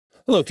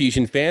Hello,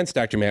 Fusion fans.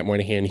 Dr. Matt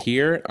Moynihan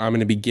here. I'm going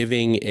to be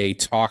giving a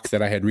talk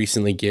that I had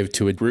recently give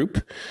to a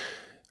group.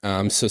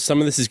 So some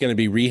of this is going to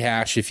be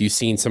rehash if you've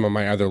seen some of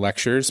my other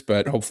lectures,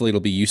 but hopefully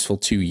it'll be useful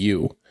to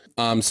you.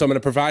 So I'm going to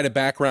provide a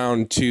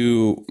background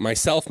to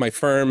myself, my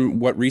firm,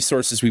 what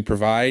resources we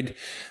provide.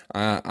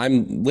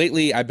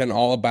 Lately I've been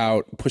all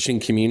about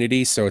pushing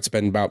community. So it's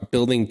been about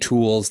building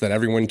tools that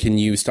everyone can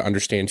use to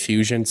understand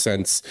fusion,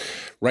 since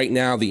right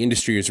now the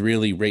industry is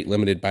really rate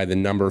limited by the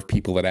number of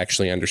people that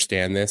actually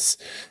understand this.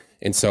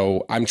 And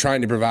so I'm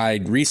trying to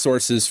provide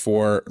resources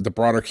for the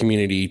broader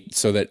community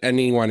so that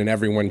anyone and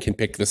everyone can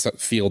pick this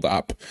field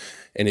up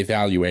and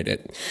evaluate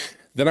it.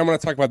 Then I'm going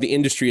to talk about the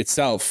industry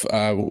itself,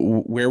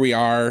 where we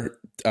are,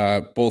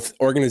 both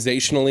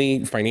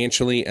organizationally,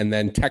 financially, and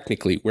then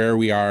technically, where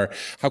we are,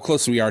 how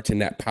close we are to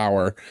net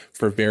power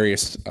for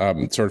various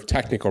sort of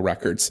technical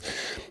records.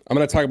 I'm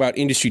going to talk about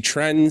industry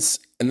trends,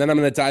 and then I'm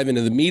going to dive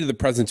into the meat of the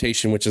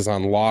presentation, which is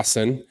on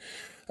Lawson.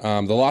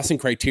 The Lawson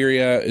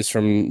Criteria is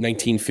from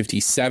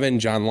 1957.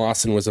 John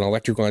Lawson was an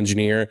electrical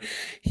engineer.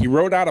 He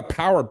wrote out a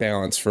power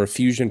balance for a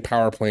fusion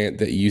power plant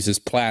that uses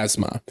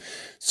plasma.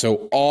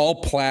 So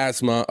all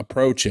plasma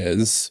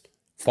approaches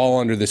fall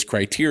under this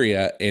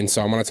criteria. And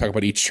so I'm going to talk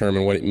about each term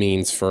and what it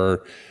means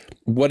for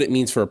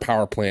a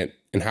power plant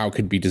and how it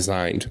could be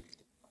designed.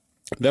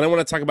 Then I want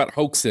to talk about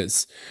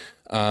hoaxes.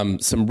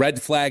 Some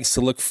red flags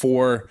to look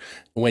for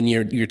when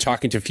you're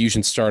talking to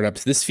fusion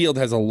startups. This field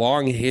has a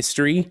long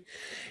history,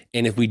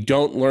 and if we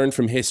don't learn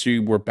from history,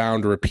 we're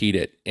bound to repeat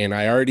it. And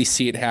I already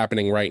see it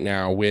happening right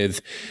now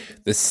with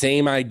the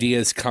same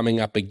ideas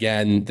coming up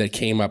again that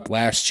came up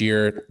last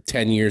year,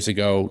 10 years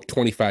ago,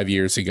 25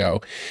 years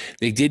ago.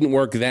 They didn't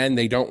work then,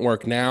 they don't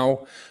work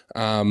now.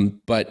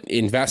 But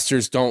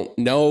investors don't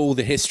know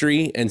the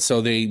history, and so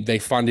they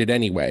fund it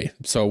anyway.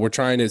 So we're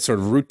trying to sort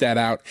of root that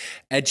out.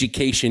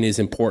 Education is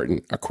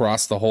important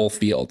across the whole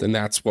field, and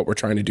that's what we're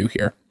trying to do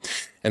here.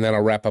 And then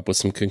I'll wrap up with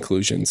some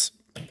conclusions.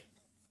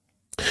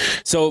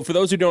 So for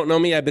those who don't know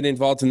me, I've been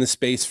involved in this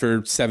space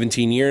for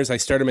 17 years. I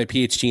started my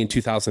PhD in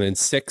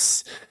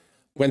 2006,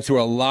 went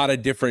through a lot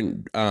of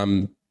different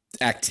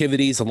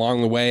activities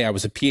along the way. I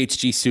was a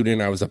PhD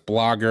student. I was a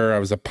blogger. I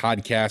was a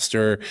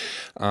podcaster.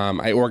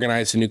 I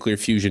organized a nuclear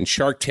fusion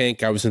Shark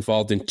Tank. I was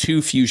involved in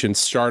 2 fusion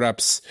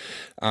startups.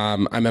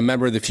 I'm a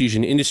member of the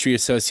Fusion Industry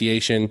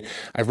Association.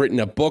 I've written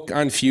a book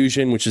on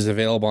fusion, which is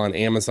available on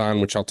Amazon,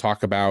 which I'll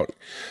talk about.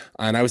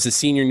 And I was a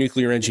senior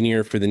nuclear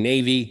engineer for the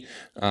Navy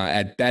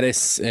at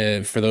Bettis.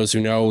 For those who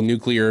know,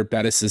 nuclear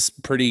Bettis is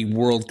pretty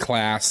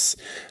world-class.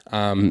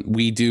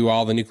 We do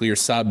all the nuclear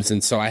subs.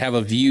 And so I have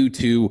a view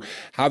to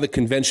how the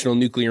conventional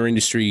nuclear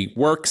industry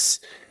works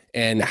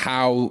and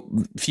how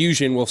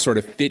fusion will sort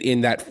of fit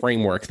in that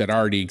framework that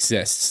already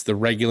exists, the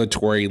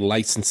regulatory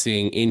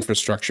licensing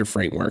infrastructure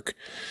framework.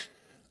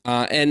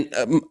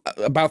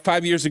 About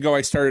 5 years ago,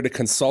 I started a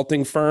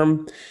consulting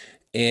firm,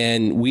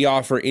 and we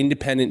offer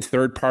independent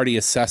third-party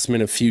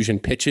assessment of fusion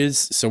pitches.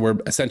 So we're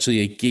essentially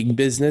a gig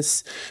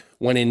business.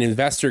 When an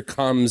investor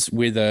comes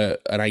with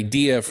an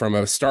idea from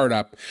a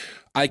startup,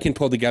 I can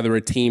pull together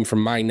a team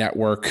from my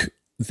network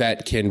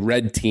that can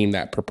red team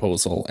that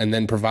proposal and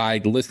then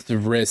provide lists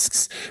of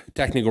risks,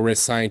 technical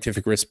risks,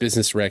 scientific risks,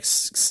 business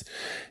risks,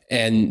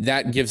 and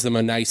that gives them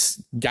a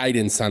nice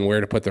guidance on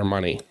where to put their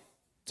money.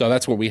 So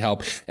that's what we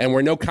help. And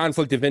we're no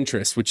conflict of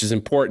interest, which is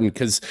important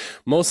because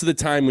most of the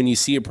time when you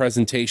see a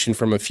presentation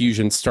from a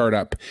fusion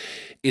startup,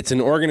 it's an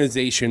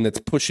organization that's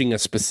pushing a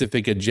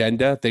specific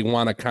agenda. They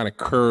want to kind of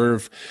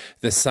curve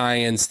the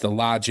science, the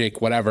logic,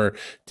 whatever,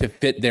 to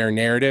fit their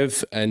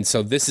narrative. And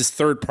so this is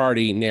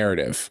third-party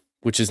narrative,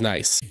 which is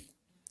nice.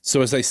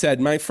 So as I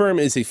said, my firm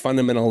is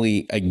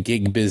fundamentally a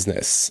gig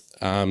business.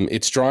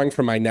 It's drawing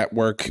from my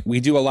network. We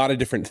do a lot of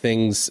different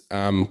things.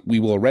 We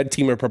will red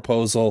team a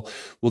proposal.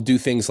 We'll do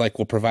things like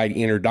we'll provide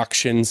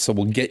introductions. So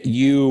we'll get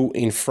you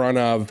in front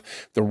of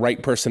the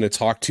right person to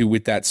talk to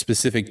with that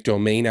specific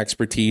domain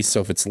expertise.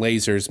 So if it's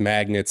lasers,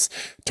 magnets,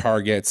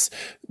 targets,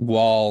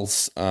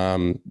 walls,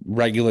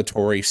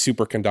 regulatory,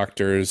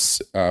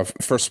 superconductors,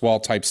 first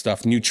wall type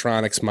stuff,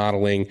 neutronics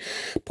modeling,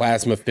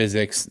 plasma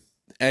physics,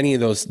 any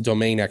of those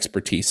domain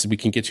expertise, we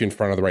can get you in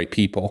front of the right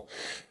people.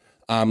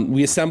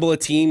 We assemble a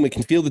team. We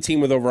can field a team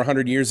with over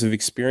 100 years of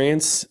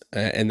experience,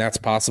 and that's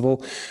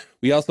possible.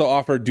 We also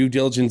offer due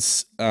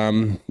diligence.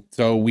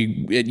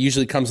 It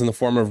usually comes in the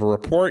form of a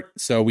report.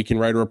 So we can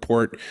write a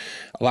report.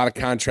 A lot of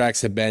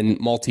contracts have been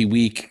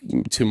multi-week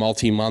to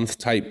multi-month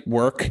type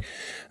work.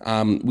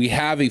 We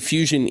have a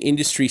fusion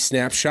industry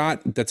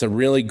snapshot. That's a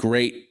really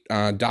great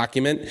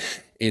document.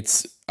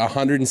 It's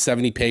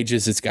 170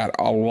 pages. It's got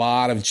a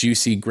lot of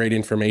juicy, great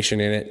information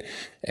in it.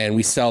 And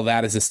we sell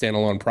that as a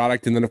standalone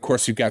product. And then, of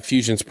course, we've got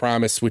Fusion's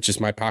Promise, which is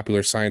my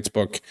popular science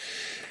book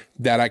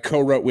that I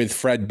co-wrote with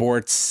Fred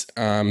Bortz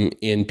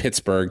in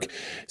Pittsburgh.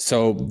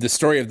 So the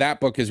story of that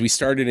book is we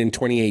started in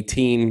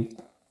 2018,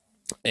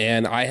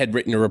 and I had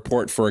written a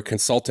report for a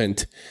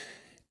consultant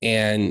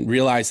and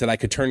realized that I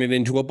could turn it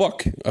into a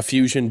book, a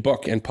fusion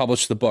book, and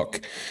publish the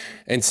book.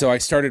 And so I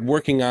started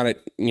working on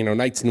it,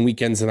 nights and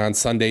weekends and on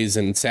Sundays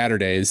and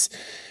Saturdays.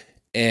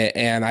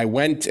 And I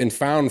went and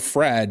found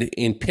Fred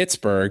in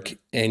Pittsburgh,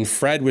 and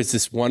Fred was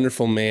this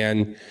wonderful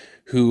man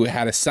who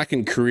had a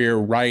second career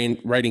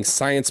writing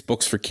science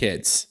books for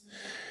kids.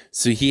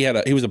 So he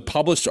was a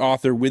published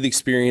author with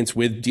experience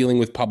with dealing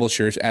with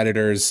publishers,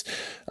 editors,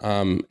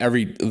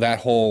 that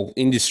whole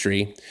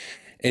industry.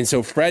 And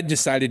so Fred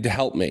decided to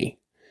help me.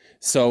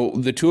 So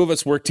the two of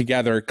us worked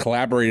together,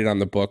 collaborated on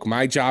the book.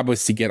 My job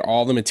was to get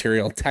all the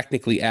material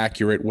technically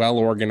accurate, well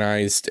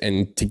organized,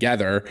 and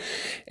together.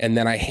 And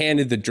then I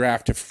handed the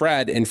draft to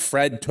Fred, and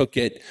Fred took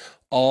it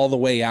all the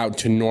way out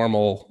to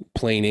normal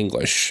plain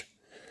English.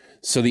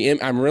 So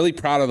I'm really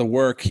proud of the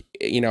work.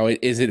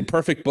 Is it a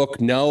perfect book?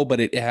 No, but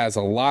it has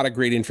a lot of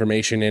great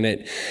information in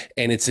it.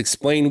 And it's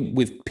explained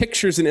with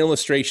pictures and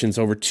illustrations,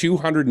 over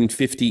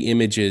 250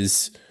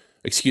 images,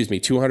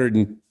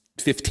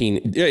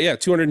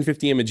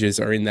 250 images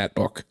are in that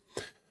book.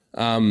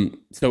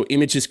 So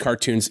images,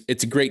 cartoons,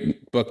 it's a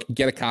great book.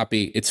 Get a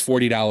copy. It's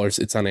 $40.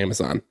 It's on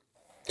Amazon.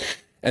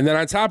 And then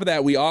on top of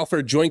that, we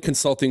offer joint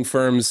consulting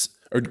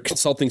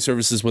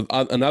services with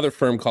another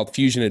firm called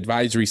Fusion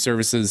Advisory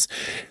Services.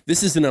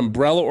 This is an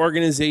umbrella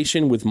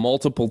organization with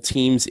multiple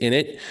teams in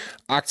it.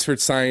 Oxford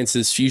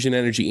Sciences, Fusion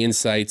Energy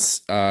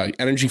Insights,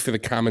 Energy for the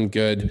Common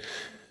Good,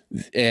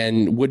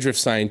 and Woodruff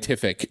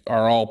Scientific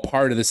are all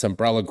part of this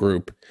umbrella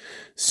group.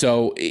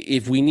 So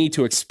if we need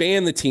to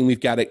expand the team, we've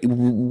got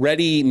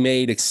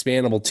ready-made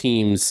expandable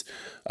teams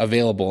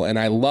available. And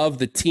I love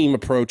the team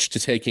approach to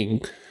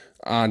taking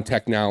on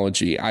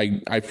technology.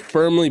 I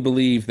firmly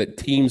believe that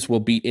teams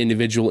will beat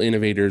individual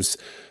innovators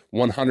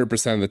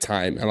 100% of the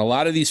time. And a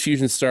lot of these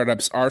fusion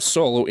startups are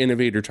solo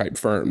innovator type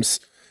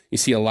firms. You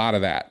see a lot of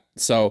that.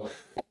 So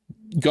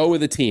go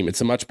with a team.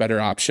 It's a much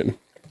better option.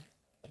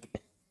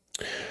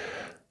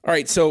 All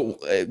right, so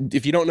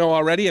if you don't know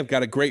already, I've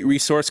got a great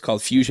resource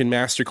called Fusion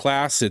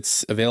Masterclass.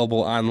 It's available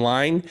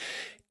online.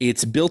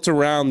 It's built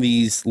around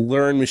these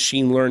learn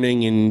machine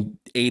learning in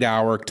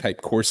 8-hour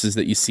type courses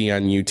that you see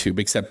on YouTube,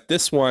 except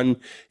this one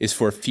is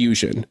for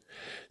Fusion.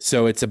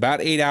 So it's about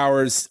 8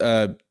 hours,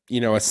 a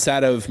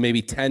set of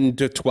maybe 10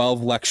 to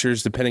 12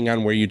 lectures, depending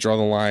on where you draw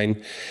the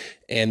line.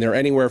 And they're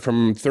anywhere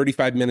from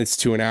 35 minutes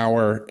to an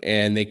hour,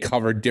 and they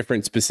cover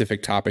different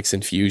specific topics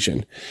in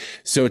Fusion.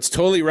 So it's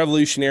totally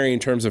revolutionary in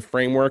terms of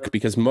framework,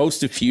 because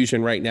most of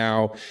Fusion right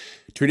now,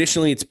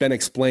 traditionally, it's been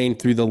explained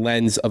through the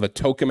lens of a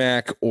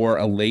tokamak or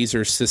a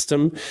laser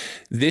system.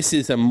 This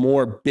is a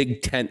more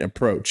big tent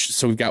approach.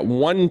 So we've got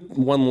one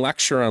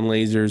lecture on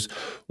lasers,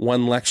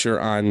 one lecture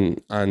on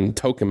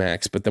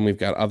tokamaks, but then we've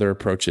got other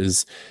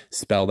approaches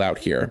spelled out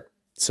here.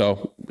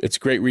 So it's a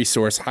great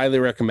resource. Highly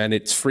recommend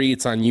it. It's free.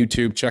 It's on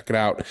YouTube. Check it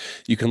out.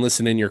 You can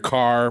listen in your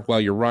car, while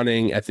you're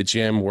running, at the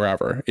gym,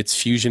 wherever. It's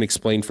Fusion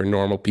explained for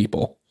normal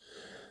people.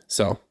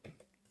 So,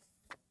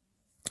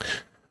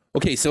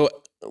 okay, so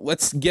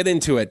let's get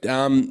into it.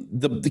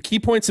 The key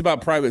points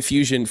about private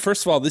fusion.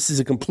 First of all, this is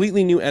a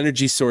completely new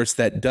energy source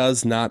that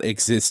does not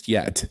exist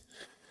yet.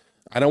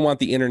 I don't want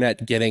the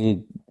internet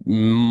getting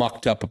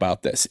mucked up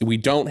about this. We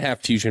don't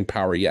have fusion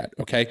power yet,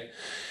 okay?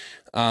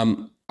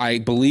 I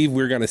believe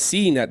we're going to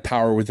see net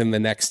power within the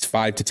next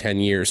 5 to 10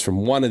 years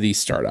from one of these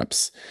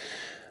startups.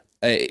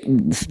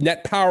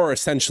 Net power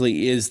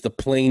essentially is the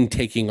plane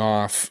taking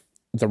off,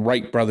 the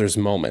Wright brothers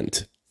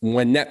moment.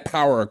 When net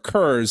power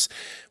occurs,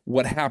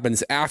 what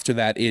happens after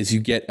that is you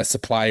get a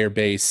supplier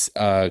base,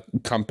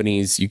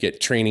 companies, you get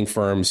training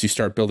firms, you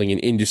start building an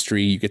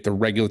industry, you get the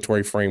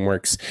regulatory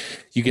frameworks,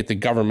 you get the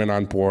government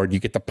on board, you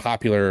get the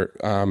popular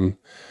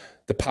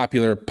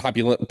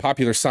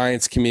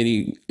science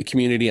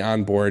community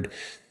on board.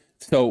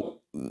 So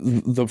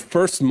the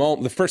first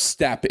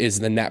step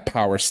is the net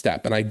power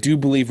step, and I do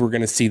believe we're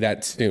going to see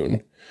that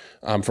soon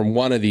from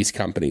one of these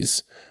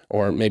companies,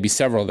 or maybe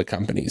several of the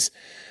companies.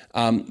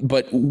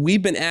 But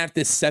we've been at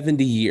this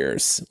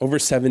over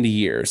 70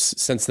 years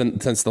since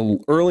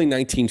the early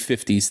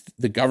 1950s.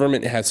 The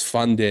government has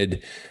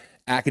funded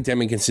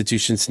academic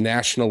institutions,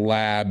 national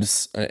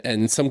labs, and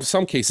in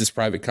some cases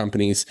private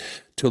companies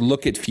to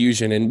look at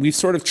fusion. And we've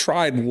sort of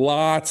tried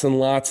lots and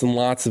lots and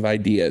lots of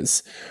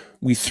ideas.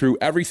 We threw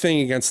everything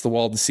against the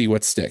wall to see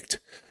what sticked.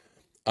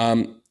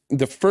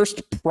 The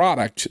first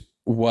product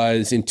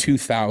was in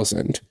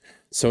 2000.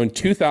 So in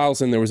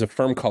 2000, there was a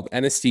firm called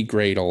NSD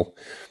Gradle,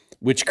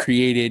 which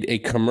created a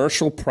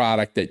commercial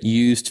product that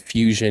used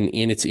fusion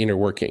in its inner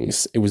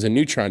workings. It was a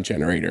neutron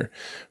generator.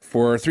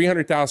 For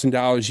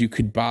 $300,000, you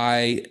could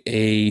buy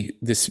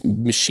this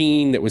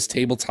machine that was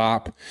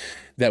tabletop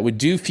that would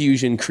do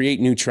fusion, create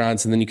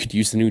neutrons, and then you could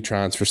use the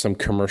neutrons for some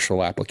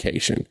commercial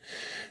application.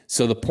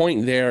 So the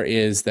point there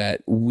is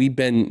that we've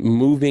been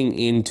moving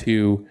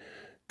into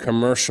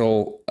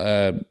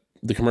the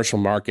commercial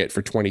market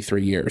for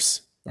 23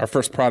 years. Our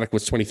first product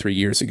was 23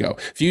 years ago.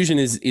 Fusion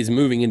is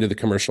moving into the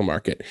commercial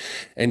market.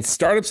 And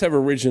startups have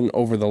arisen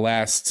over the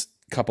last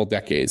couple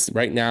decades.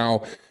 Right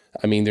now,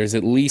 I mean, there's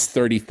at least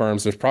 30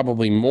 firms. There's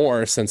probably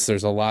more, since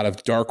there's a lot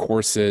of dark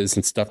horses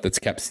and stuff that's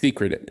kept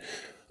secret.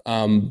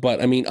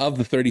 But I mean, of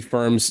the 30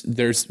 firms,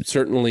 there's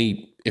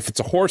certainly, if it's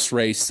a horse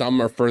race,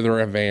 some are further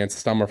advanced,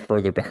 some are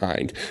further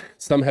behind.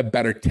 Some have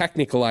better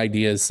technical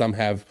ideas, some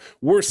have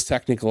worse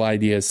technical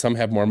ideas, some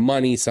have more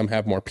money, some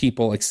have more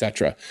people,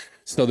 etc.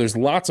 So there's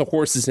lots of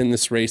horses in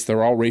this race.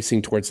 They're all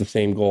racing towards the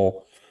same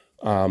goal.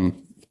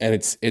 And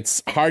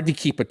it's hard to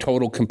keep a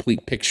total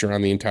complete picture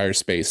on the entire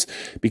space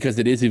because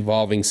it is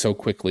evolving so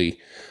quickly.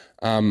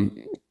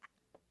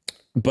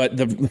 But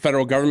the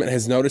federal government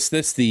has noticed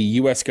this. The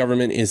U.S.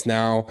 government is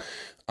now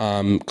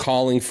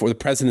calling for, the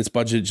president's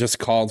budget just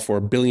called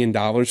for $1 billion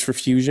for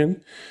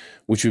fusion,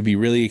 which would be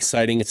really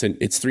exciting. It's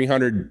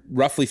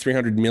roughly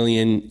 300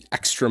 million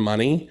extra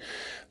money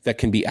that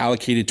can be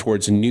allocated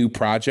towards new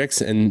projects.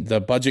 And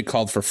the budget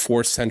called for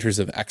 4 centers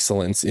of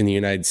excellence in the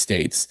United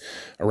States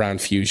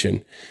around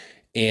fusion.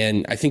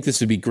 And I think this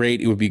would be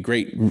great. It would be a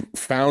great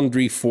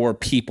foundry for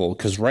people,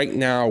 because right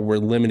now we're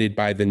limited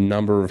by the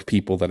number of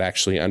people that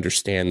actually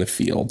understand the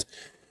field.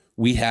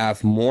 We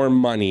have more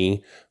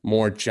money,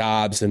 more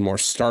jobs, and more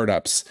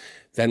startups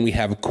than we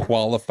have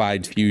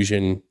qualified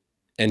fusion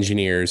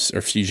engineers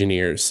or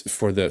fusioneers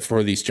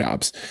for these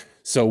jobs.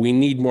 So we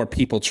need more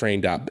people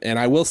trained up. And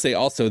I will say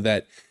also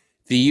that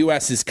the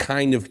U.S. is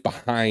kind of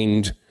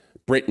behind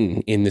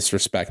Britain in this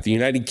respect. The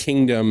United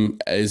Kingdom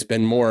has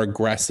been more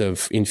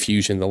aggressive in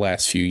fusion the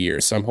last few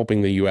years, so I'm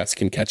hoping the U.S.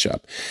 can catch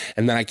up.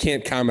 And then I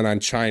can't comment on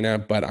China,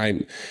 but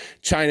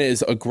China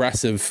is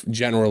aggressive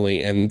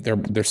generally, and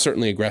they're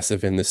certainly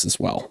aggressive in this as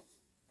well.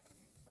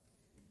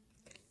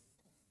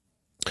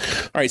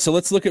 All right, so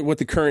let's look at what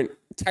the current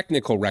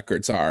technical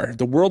records are.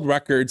 The world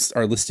records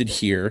are listed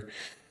here.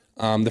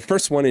 The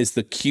first one is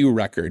the Q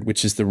record,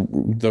 which is the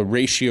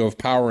ratio of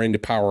power in to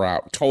power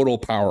out, total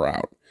power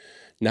out,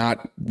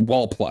 not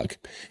wall plug.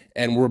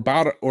 And we're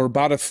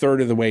about a third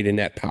of the way to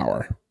net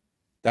power.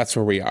 That's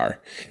where we are.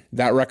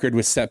 That record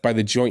was set by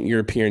the Joint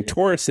European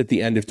Torus at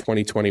the end of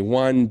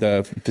 2021.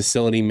 The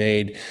facility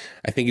made,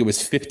 I think it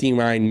was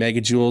 59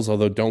 megajoules,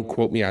 although don't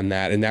quote me on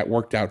that. And that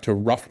worked out to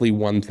roughly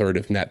 1/3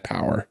 of net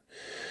power.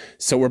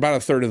 So we're about a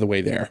third of the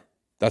way there.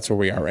 That's where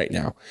we are right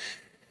now.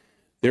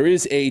 There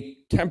is a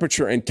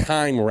temperature and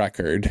time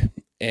record,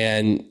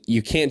 and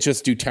you can't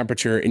just do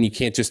temperature and you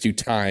can't just do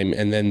time,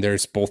 and then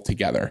there's both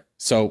together.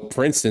 So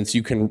for instance,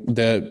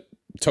 the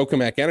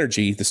Tokamak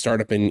Energy, the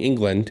startup in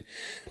England,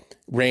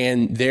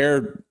 ran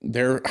their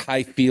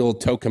high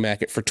field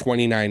tokamak for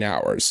 29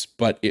 hours,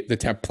 but the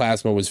temp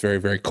plasma was very,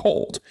 very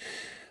cold.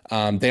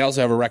 They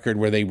also have a record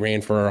where they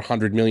ran for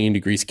 100 million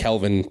degrees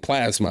Kelvin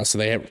plasma. So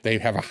they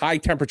have a high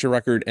temperature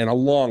record and a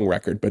long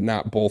record, but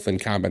not both in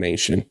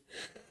combination.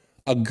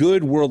 A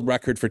good world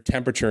record for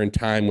temperature and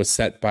time was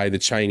set by the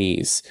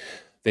Chinese.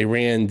 They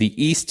ran the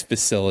East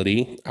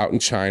facility out in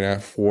China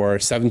for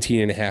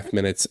 17.5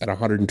 minutes at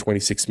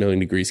 126 million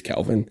degrees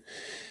Kelvin.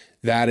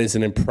 That is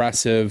an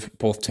impressive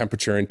both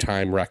temperature and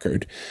time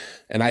record.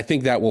 And I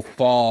think that will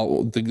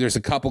fall. There's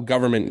a couple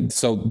government.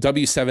 So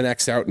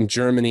W7X out in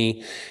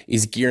Germany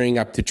is gearing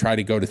up to try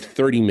to go to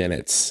 30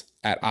 minutes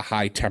at a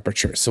high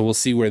temperature. So we'll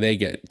see where they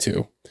get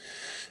to.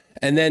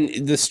 And then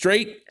the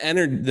straight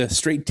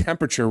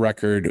temperature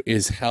record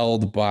is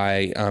held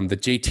by the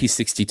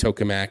JT60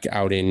 tokamak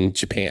out in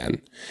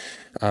Japan.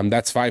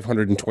 That's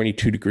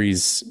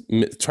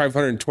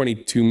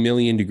 522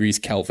 million degrees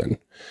Kelvin.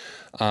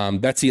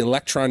 That's the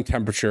electron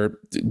temperature.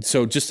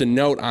 So just a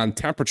note on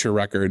temperature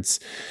records,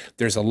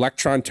 there's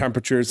electron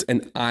temperatures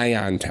and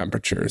ion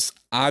temperatures.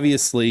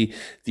 Obviously,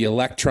 the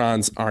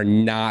electrons are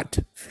not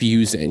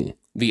fusing.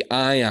 The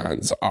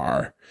ions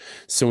are.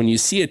 So when you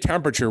see a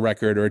temperature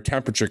record or a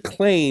temperature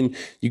claim,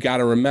 you got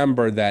to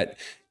remember that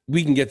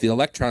we can get the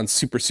electrons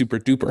super, super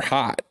duper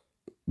hot,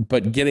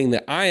 but getting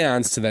the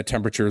ions to that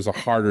temperature is a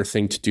harder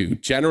thing to do.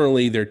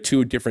 Generally, they're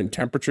two different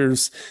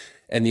temperatures,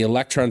 and the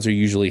electrons are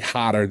usually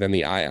hotter than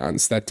the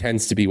ions. That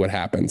tends to be what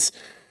happens.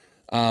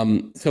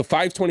 So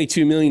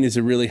 522 million is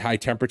a really high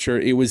temperature.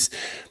 It was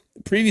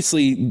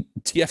previously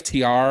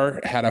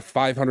TFTR had a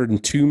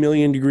 502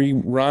 million degree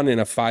run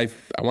and a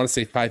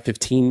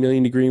 515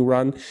 million degree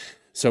run.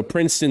 So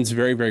Princeton's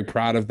very, very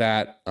proud of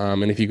that.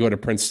 And if you go to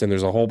Princeton,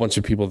 there's a whole bunch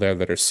of people there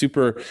that are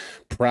super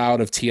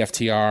proud of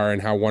TFTR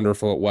and how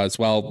wonderful it was.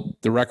 Well,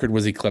 the record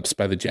was eclipsed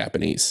by the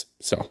Japanese.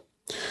 So,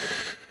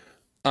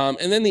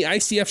 and then the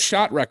ICF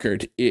shot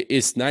record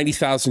is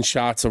 90,000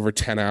 shots over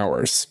 10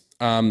 hours.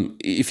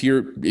 If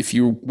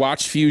you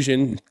watch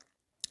fusion,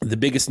 the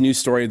biggest news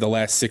story of the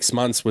last 6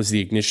 months was the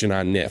ignition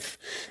on NIF.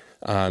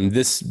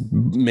 This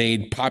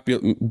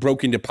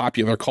broke into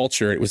popular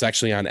culture. It was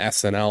actually on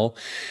SNL,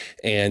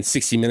 and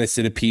 60 Minutes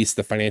did a piece.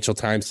 The Financial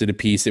Times did a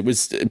piece. It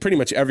was pretty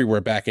much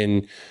everywhere back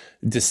in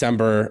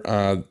December.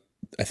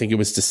 I think it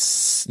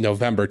was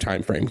November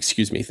timeframe.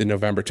 Excuse me, the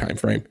November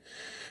timeframe.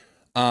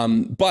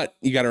 But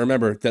you got to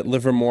remember that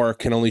Livermore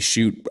can only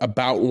shoot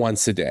about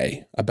once a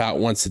day,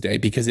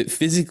 because it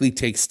physically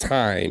takes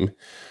time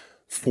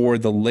for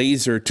the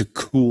laser to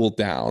cool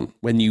down.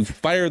 When you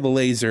fire the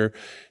laser,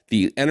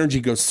 the energy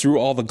goes through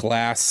all the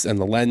glass and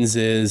the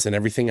lenses and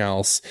everything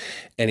else,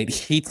 and it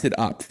heats it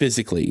up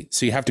physically.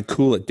 So you have to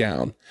cool it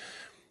down.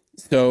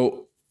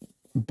 So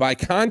by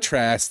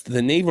contrast,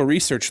 the Naval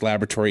Research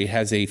Laboratory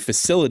has a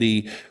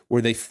facility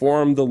where they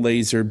form the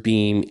laser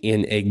beam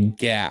in a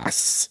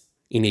gas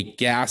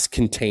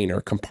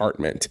container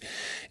compartment.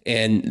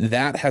 And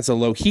that has a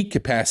low heat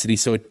capacity,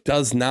 so it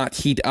does not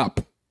heat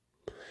up.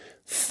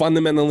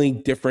 Fundamentally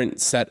different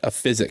set of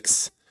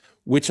physics,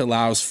 which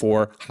allows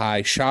for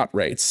high shot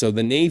rates. So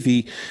the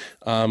Navy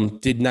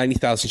did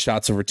 90,000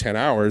 shots over 10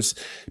 hours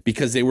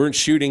because they weren't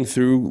shooting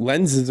through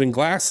lenses and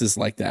glasses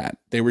like that.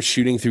 They were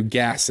shooting through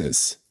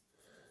gases.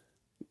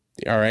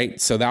 All right.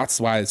 So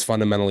that's why it's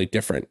fundamentally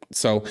different.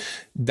 So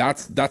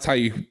that's how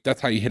you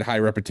hit high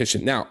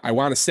repetition. Now, I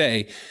want to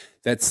say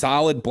that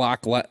solid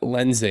block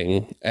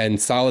lensing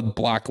and solid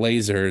block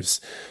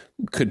lasers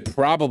could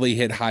probably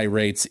hit high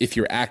rates if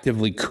you're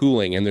actively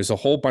cooling. And there's a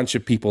whole bunch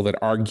of people that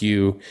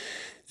argue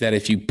that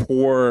if you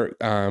pour,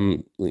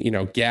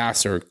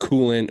 gas or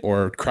coolant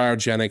or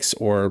cryogenics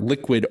or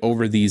liquid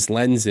over these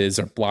lenses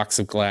or blocks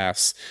of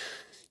glass,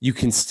 you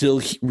can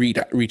still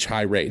reach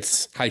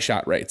high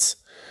shot rates.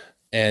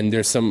 And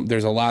there's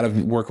a lot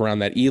of work around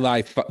that.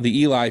 The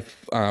Eli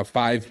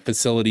 5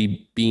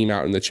 facility beam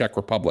out in the Czech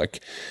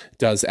Republic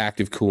does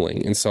active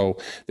cooling. And so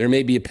there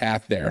may be a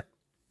path there.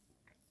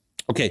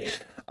 Okay.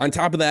 On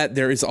top of that,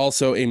 there is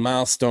also a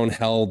milestone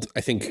held,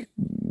 I think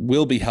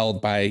will be held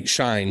by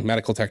Shine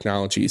Medical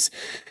Technologies.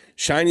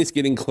 Shine is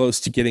getting close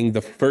to getting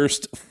the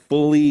first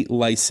fully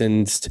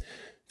licensed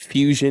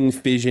fusion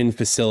fission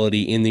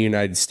facility in the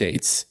United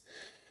States.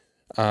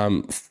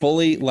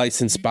 Fully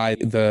licensed by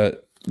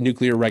the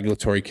Nuclear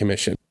Regulatory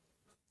Commission,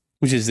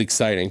 which is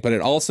exciting, but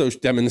it also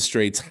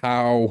demonstrates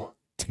how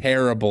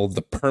terrible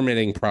the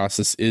permitting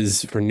process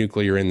is for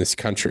nuclear in this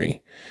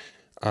country.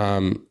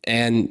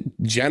 And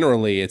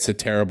generally, it's a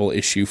terrible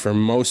issue for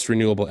most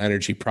renewable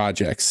energy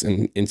projects.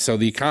 And so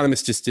The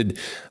Economist just did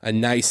a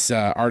nice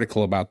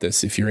article about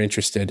this, if you're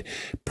interested.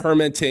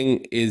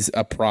 Permitting is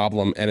a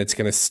problem, and it's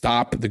going to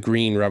stop the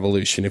green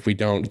revolution if we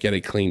don't get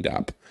it cleaned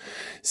up.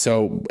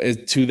 So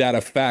to that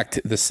effect,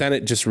 the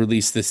Senate just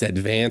released this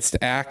Advanced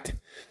Act.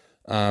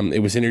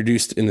 It was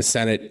introduced in the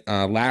Senate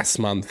last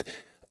month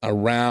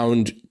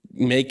around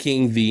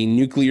making the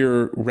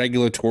nuclear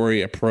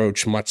regulatory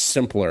approach much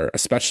simpler,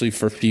 especially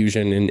for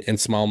fusion and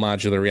small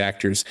modular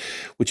reactors,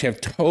 which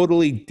have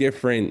totally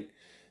different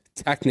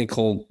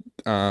technical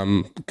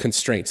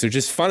constraints. They're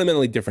just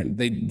fundamentally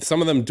different.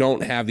 Some of them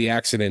don't have the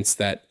accidents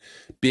that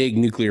big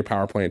nuclear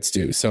power plants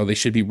do, so they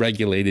should be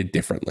regulated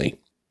differently.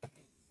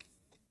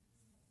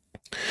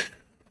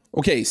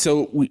 Okay,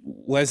 so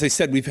as I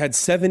said, we've had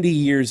 70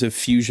 years of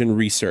fusion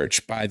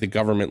research by the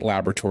government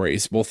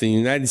laboratories, both in the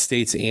United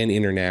States and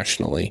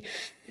internationally.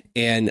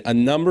 And a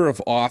number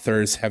of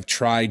authors have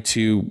tried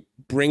to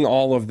bring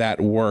all of that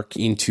work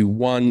into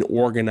one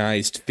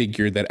organized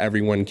figure that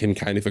everyone can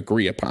kind of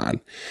agree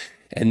upon.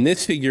 And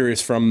this figure is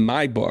from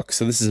my book,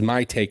 so this is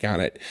my take on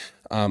it.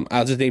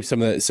 I'll just name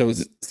some of the. So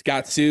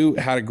Scott Hsu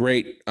had a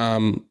great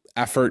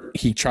effort.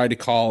 He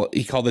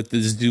called it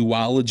the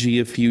zoology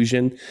of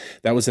fusion.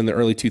 That was in the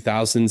early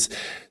 2000s.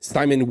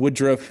 Simon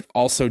Woodruff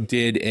also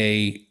did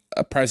a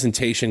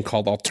presentation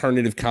called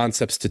Alternative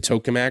Concepts to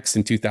Tokamaks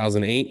in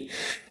 2008.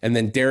 And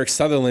then Derek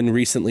Sutherland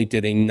recently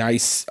did a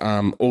nice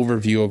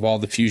overview of all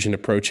the fusion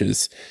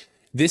approaches.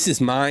 This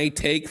is my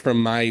take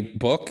from my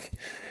book.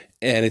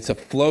 And it's a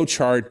flow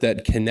chart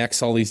that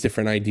connects all these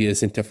different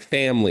ideas into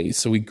families.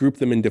 So we group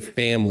them into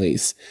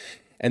families.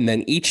 And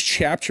then each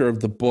chapter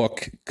of the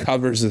book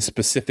covers a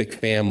specific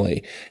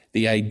family: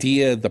 the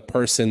idea, the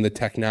person, the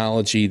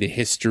technology, the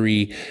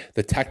history,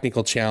 the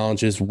technical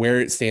challenges,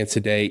 where it stands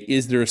today.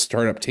 Is there a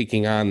startup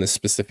taking on this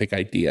specific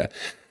idea?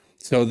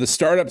 So the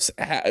startups,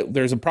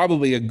 there's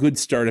probably a good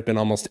startup in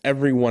almost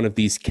every one of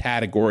these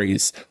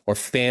categories or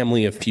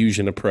family of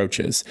fusion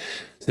approaches.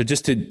 So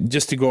just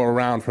to go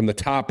around from the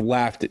top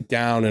left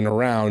down and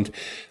around,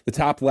 the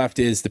top left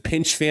is the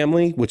Pinch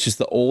family, which is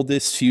the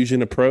oldest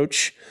fusion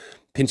approach.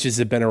 Pinches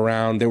have been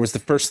around. There was the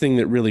first thing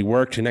that really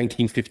worked in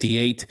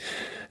 1958.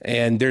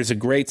 And there's a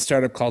great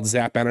startup called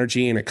Zap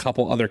Energy and a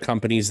couple other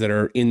companies that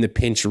are in the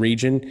Pinch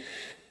region.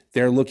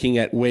 They're looking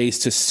at ways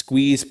to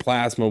squeeze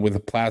plasma with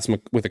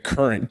a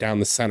current down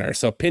the center.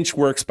 So pinch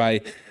works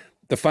by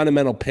the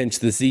fundamental pinch.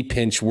 The Z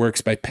pinch works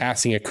by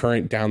passing a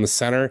current down the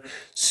center,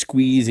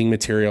 squeezing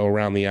material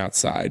around the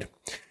outside.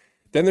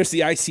 Then there's the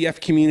ICF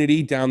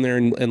community down there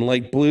in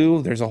light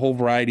blue. There's a whole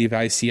variety of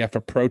ICF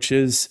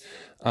approaches,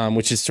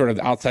 which is sort of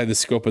outside the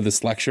scope of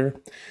this lecture.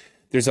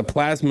 There's a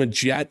plasma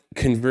jet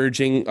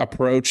converging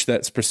approach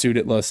that's pursued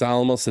at Los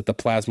Alamos at the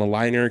Plasma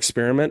Liner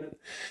experiment.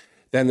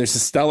 Then there's a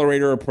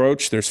stellarator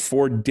approach. There's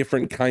 4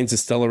 different kinds of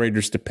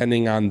stellarators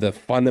depending on the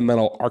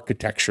fundamental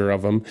architecture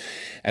of them.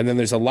 And then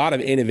there's a lot of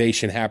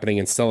innovation happening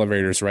in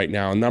stellarators right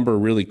now. A number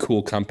of really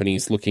cool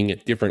companies looking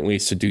at different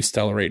ways to do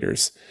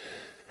stellarators.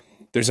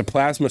 There's a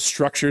plasma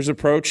structures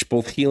approach.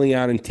 Both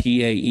Helion and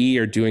TAE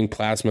are doing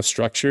plasma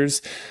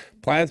structures.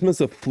 Plasma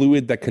is a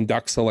fluid that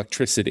conducts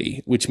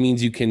electricity, which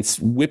means you can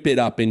whip it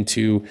up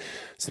into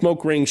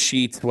smoke ring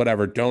sheets,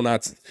 whatever,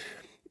 donuts.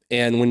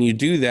 And when you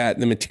do that,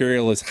 the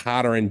material is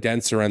hotter and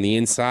denser on the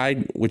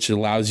inside, which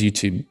allows you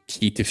to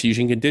heat to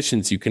fusion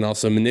conditions. You can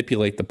also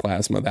manipulate the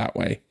plasma that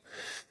way.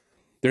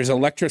 There's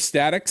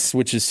electrostatics,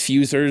 which is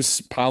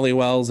fusers,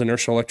 polywells,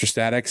 inertial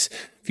electrostatics.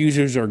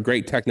 Fusers are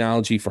great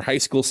technology for high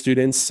school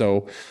students.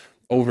 So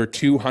over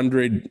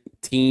 200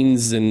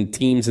 teens and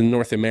teams in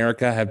North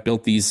America have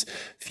built these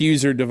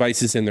fuser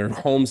devices in their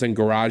homes and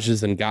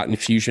garages and gotten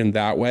fusion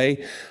that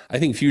way. I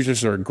think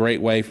fusers are a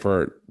great way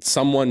for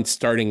someone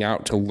starting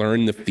out to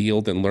learn the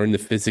field and learn the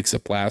physics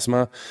of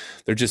plasma.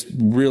 They're just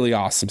really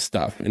awesome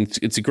stuff. And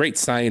it's a great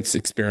science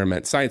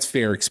experiment, science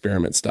fair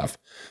experiment stuff.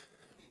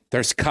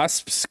 There's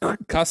cusps.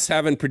 Cusps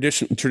haven't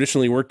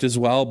traditionally worked as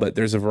well, but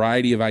there's a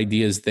variety of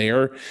ideas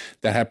there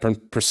that have been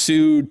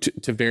pursued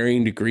to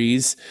varying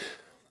degrees.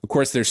 Of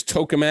course, there's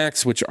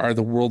tokamaks, which are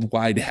the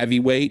worldwide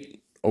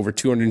heavyweight. Over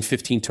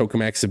 215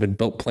 tokamaks have been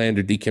built, planned,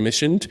 or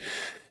decommissioned.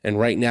 And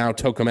right now,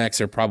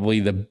 tokamaks are probably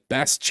the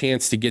best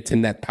chance to get to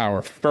net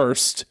power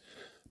first.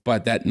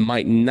 But that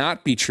might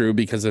not be true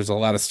because there's a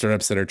lot of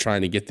startups that are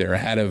trying to get there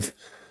ahead of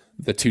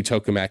the two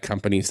tokamak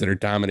companies that are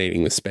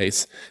dominating the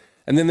space.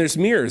 And then there's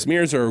mirrors.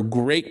 Mirrors are a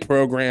great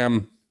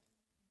program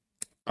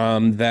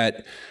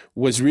that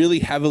was really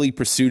heavily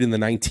pursued in the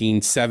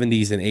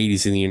 1970s and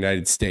 80s in the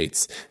United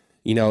States.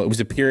 You know, it was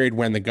a period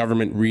when the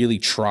government really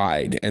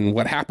tried. And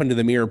what happened to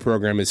the mirror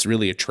program is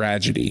really a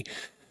tragedy.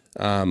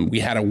 We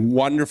had a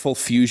wonderful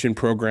fusion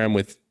program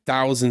with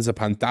thousands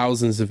upon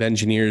thousands of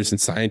engineers and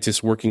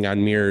scientists working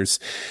on mirrors.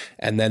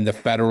 And then the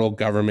federal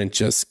government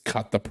just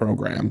cut the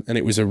program. And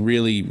it was a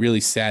really,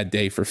 really sad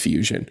day for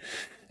fusion.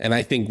 And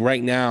I think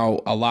right now,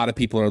 a lot of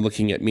people are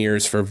looking at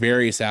mirrors for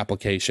various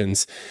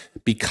applications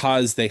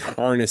because they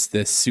harness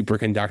this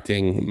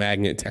superconducting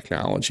magnet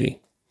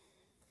technology.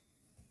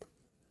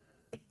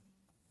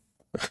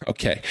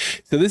 Okay,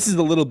 so this is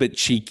a little bit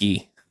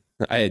cheeky,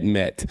 I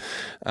admit,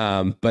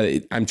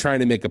 but I'm trying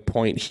to make a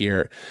point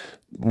here.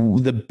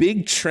 The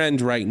big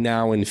trend right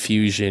now in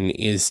fusion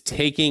is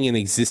taking an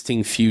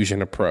existing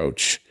fusion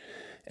approach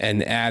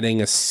and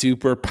adding a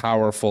super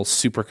powerful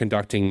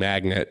superconducting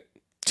magnet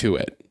to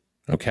it.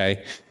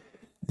 Okay,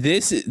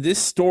 this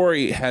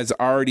story has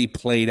already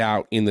played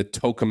out in the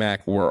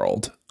tokamak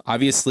world.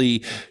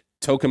 Obviously,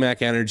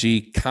 Tokamak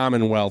Energy,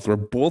 Commonwealth were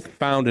both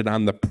founded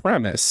on the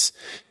premise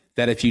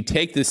that if you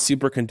take this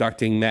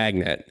superconducting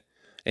magnet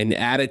and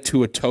add it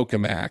to a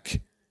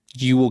tokamak,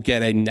 you will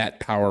get a net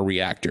power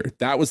reactor.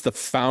 That was the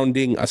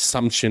founding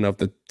assumption of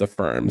the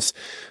firms.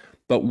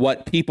 But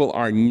what people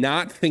are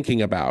not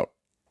thinking about,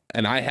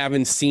 and I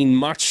haven't seen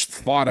much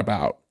thought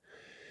about,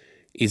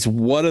 is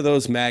what do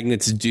those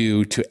magnets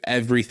do to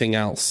everything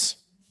else?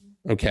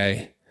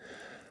 Okay.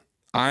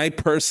 I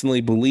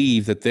personally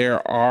believe that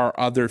there are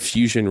other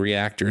fusion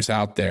reactors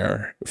out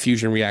there,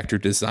 fusion reactor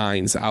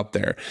designs out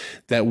there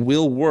that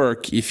will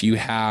work if you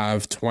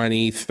have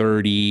 20,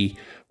 30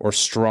 or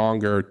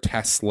stronger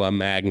Tesla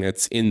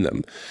magnets in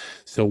them.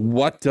 So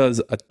what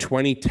does a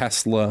 20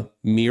 Tesla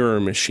mirror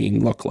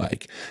machine look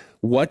like?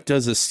 What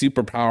does a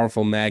super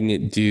powerful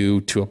magnet do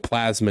to a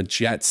plasma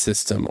jet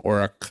system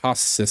or a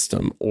cusp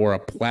system or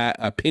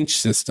a pinch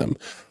system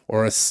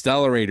or a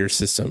stellarator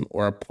system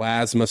or a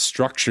plasma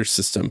structure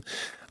system?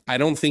 I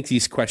don't think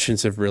these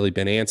questions have really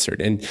been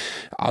answered. And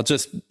I'll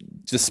just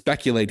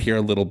speculate here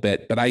a little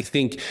bit, but I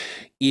think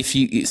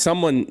if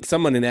someone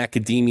in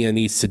academia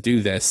needs to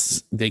do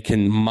this, they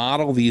can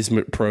model these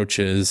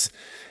approaches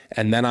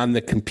and then on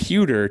the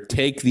computer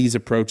take these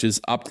approaches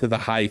up to the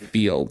high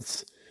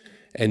fields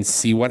and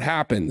see what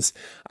happens.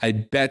 I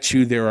bet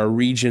you there are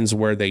regions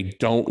where they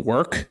don't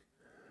work.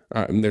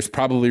 There's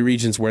probably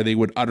regions where they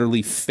would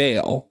utterly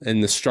fail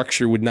and the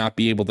structure would not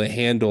be able to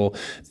handle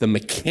the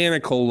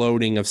mechanical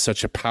loading of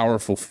such a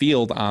powerful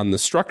field on the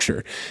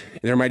structure.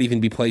 There might even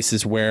be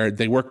places where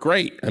they work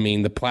great. I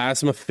mean, the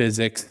plasma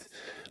physics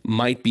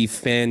might be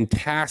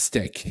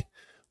fantastic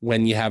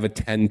when you have a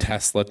 10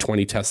 Tesla,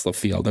 20 Tesla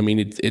field. I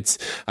mean, it's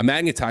a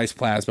magnetized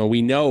plasma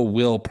we know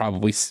will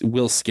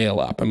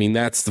scale up. I mean,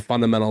 that's the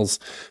fundamentals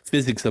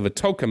physics of a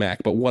tokamak,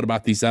 but what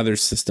about these other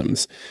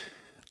systems?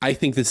 I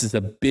think this is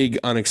a big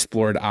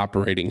unexplored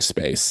operating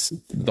space.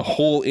 The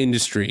whole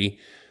industry,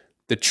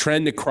 the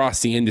trend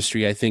across the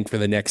industry, I think for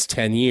the next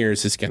 10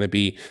 years is going to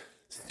be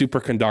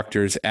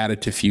superconductors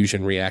added to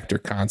fusion reactor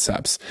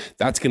concepts.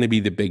 That's going to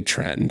be the big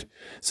trend.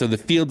 So the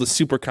field of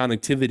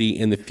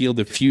superconductivity and the field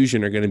of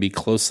fusion are going to be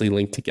closely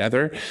linked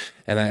together.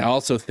 And I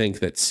also think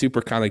that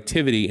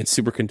superconductivity and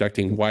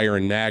superconducting wire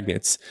and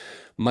magnets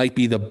might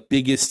be the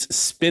biggest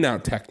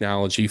spin-out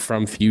technology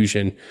from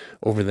fusion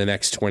over the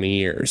next 20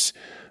 years.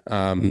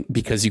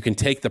 Because you can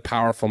take the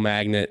powerful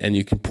magnet and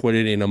you can put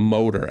it in a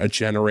motor, a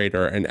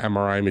generator, an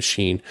MRI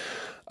machine,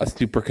 a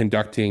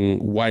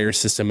superconducting wire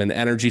system, an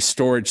energy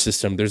storage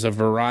system. There's a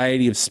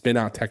variety of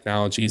spin-out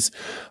technologies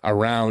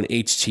around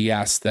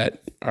HTS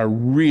that are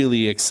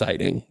really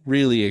exciting,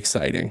 really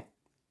exciting.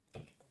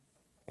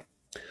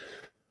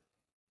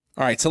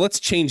 All right, so let's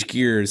change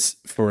gears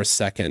for a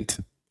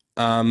second.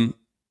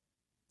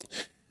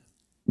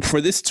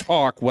 for this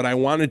talk, what I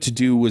wanted to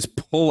do was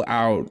pull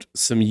out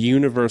some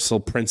universal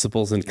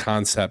principles and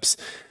concepts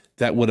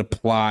that would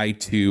apply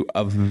to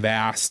a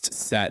vast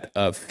set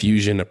of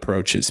fusion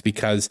approaches,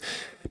 because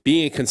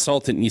being a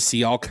consultant, you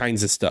see all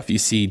kinds of stuff. You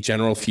see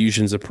general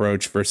fusion's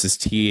approach versus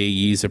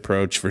TAE's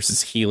approach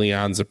versus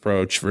Helion's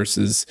approach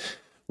versus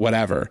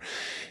whatever.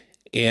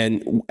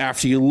 And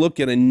after you look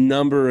at a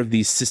number of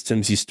these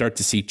systems, you start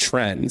to see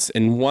trends.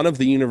 And one of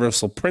the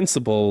universal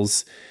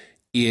principles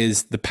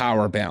is the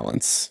power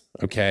balance.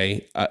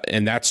 Okay.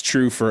 And that's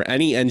true for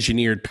any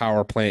engineered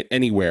power plant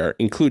anywhere,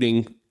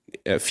 including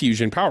a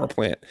fusion power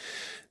plant.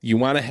 You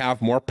want to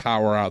have more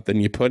power out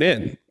than you put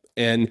in.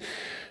 And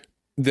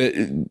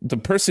the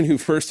person who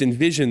first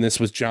envisioned this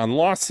was John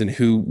Lawson,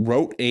 who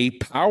wrote a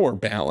power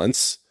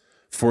balance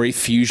for a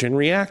fusion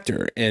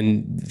reactor.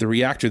 And the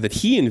reactor that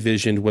he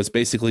envisioned was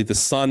basically the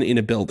sun in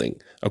a building.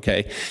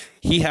 Okay.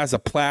 He has a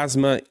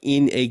plasma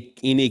in a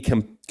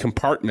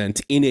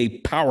compartment in a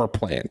power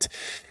plant.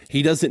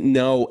 He doesn't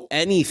know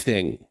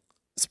anything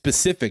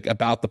specific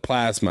about the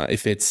plasma,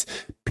 if it's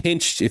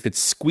pinched, if it's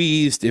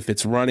squeezed, if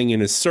it's running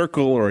in a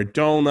circle or a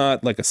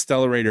donut like a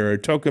Stellarator or a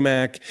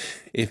tokamak,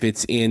 if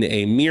it's in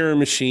a mirror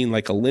machine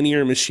like a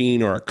linear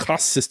machine or a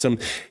CUS system.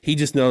 He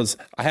just knows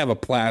I have a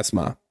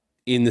plasma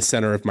in the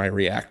center of my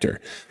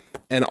reactor.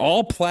 And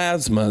all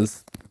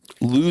plasmas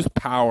lose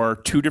power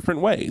two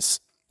different ways.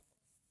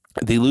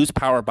 They lose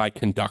power by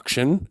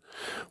conduction,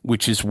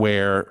 which is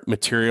where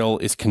material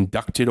is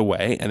conducted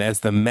away. And as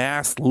the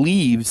mass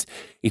leaves,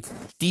 it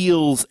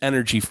steals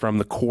energy from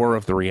the core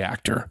of the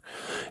reactor.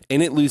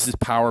 And it loses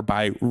power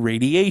by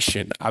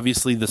radiation.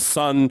 Obviously, the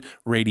sun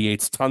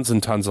radiates tons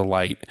and tons of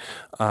light,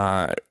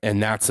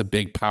 and that's a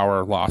big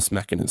power loss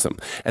mechanism.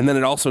 And then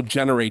it also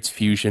generates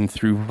fusion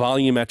through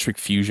volumetric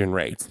fusion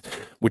rates,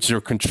 which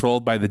are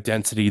controlled by the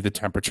density, the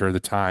temperature, the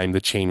time, the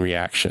chain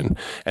reaction,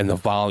 and the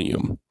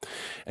volume.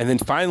 And then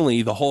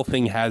finally, the whole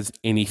thing has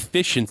an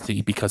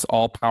efficiency, because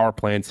all power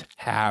plants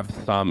have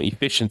some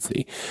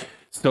efficiency.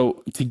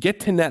 So to get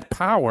to net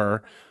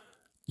power,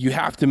 you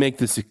have to make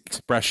this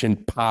expression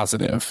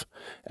positive.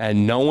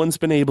 And no one's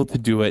been able to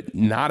do it,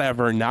 not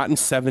ever, not in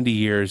 70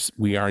 years.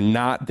 We are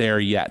not there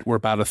yet. We're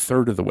about a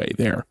third of the way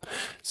there.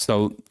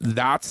 So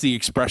that's the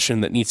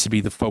expression that needs to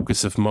be the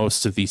focus of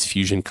most of these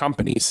fusion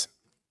companies.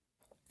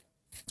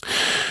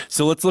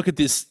 So let's look at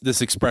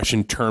this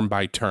expression term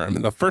by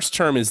term. The first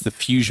term is the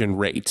fusion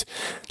rate.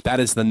 That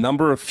is the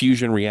number of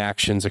fusion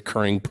reactions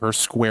occurring per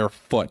square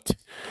foot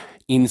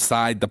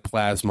inside the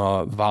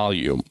plasma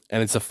volume.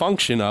 And it's a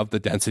function of the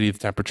density, the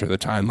temperature, the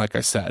time, like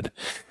I said.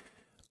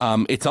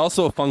 It's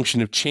also a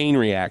function of chain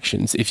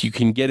reactions. If you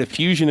can get a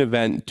fusion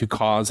event to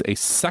cause a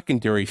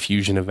secondary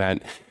fusion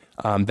event,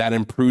 that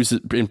improves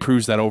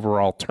that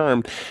overall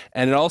term.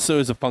 And it also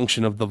is a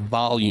function of the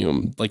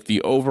volume, like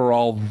the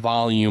overall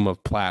volume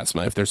of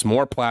plasma. If there's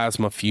more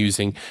plasma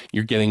fusing,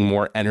 you're getting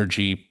more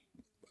energy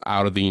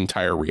out of the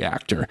entire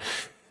reactor.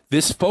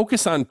 This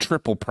focus on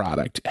triple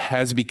product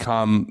has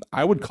become,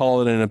 I would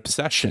call it an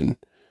obsession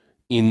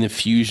in the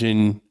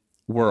fusion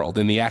world,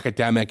 in the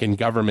academic and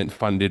government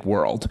funded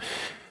world.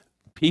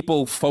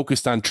 People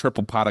focused on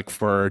triple product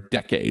for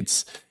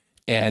decades.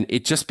 And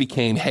it just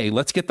became, hey,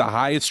 let's get the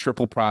highest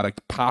triple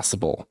product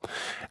possible.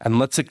 And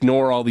let's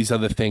ignore all these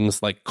other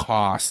things like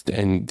cost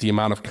and the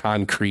amount of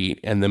concrete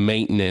and the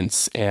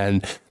maintenance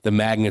and the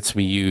magnets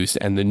we use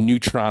and the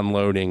neutron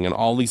loading and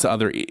all these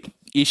other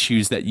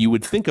issues that you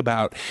would think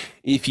about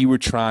if you were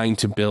trying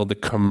to build a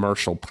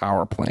commercial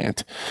power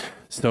plant.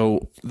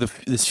 So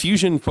this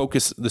fusion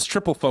focus, this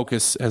triple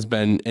focus has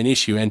been an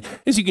issue. And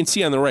as you can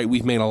see on the right,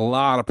 we've made a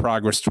lot of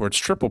progress towards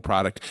triple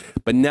product.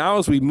 But now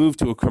as we move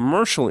to a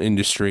commercial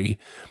industry,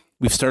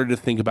 we've started to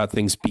think about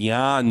things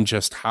beyond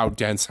just how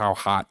dense, how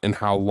hot, and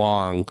how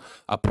long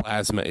a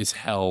plasma is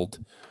held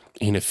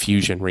in a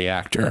fusion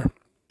reactor.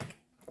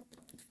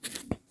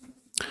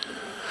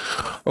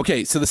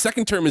 Okay, so the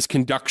second term is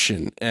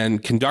conduction.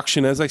 And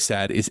conduction, as I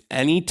said, is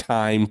any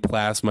time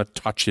plasma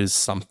touches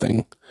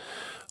something.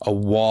 A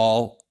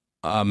wall,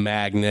 a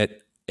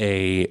magnet,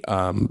 a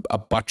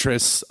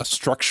buttress, a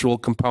structural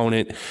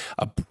component,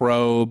 a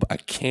probe, a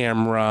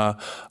camera,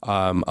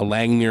 a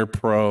Langmuir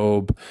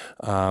probe,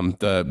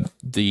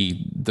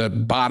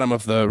 the bottom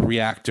of the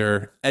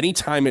reactor.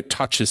 Anytime it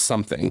touches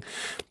something,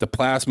 the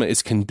plasma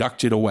is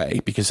conducted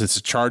away because it's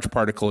a charged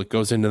particle. It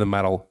goes into the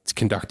metal. It's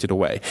conducted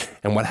away.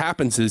 And what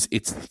happens is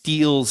it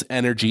steals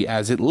energy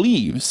as it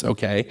leaves,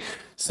 okay?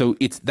 So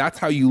that's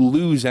how you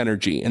lose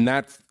energy, and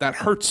that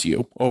hurts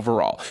you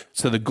overall.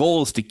 So the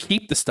goal is to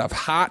keep the stuff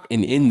hot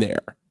and in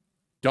there.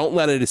 Don't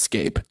let it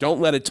escape.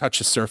 Don't let it touch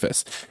a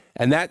surface.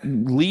 And that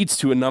leads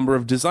to a number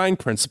of design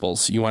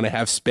principles. You want to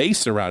have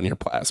space around your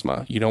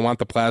plasma. You don't want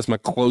the plasma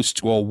close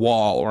to a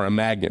wall or a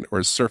magnet or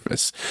a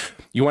surface.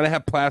 You want to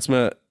have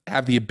plasma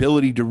have the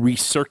ability to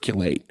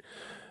recirculate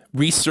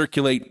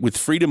with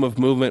freedom of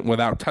movement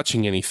without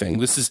touching anything.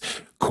 This is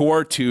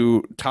core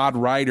to Todd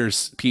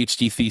Ryder's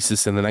PhD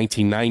thesis in the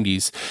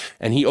 1990s.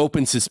 And he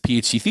opens his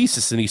PhD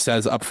thesis and he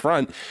says up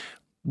front,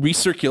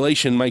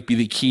 recirculation might be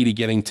the key to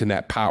getting to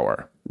net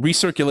power.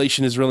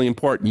 recirculation is really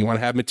important. You want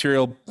to have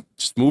material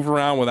just move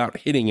around without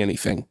hitting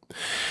anything.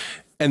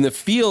 And the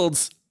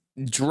fields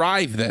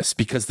drive this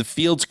because the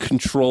fields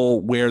control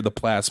where the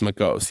plasma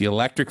goes. The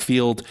electric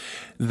field,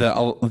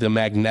 the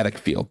magnetic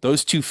field.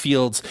 Those two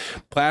fields,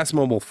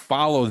 plasma will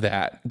follow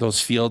those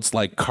fields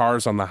like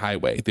cars on the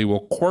highway. They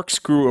will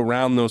corkscrew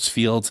around those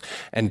fields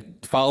and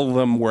follow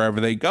them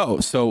wherever they go.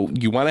 So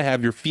you want to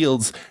have your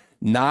fields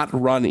not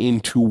run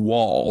into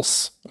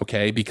walls,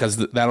 okay? Because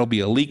that'll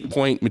be a leak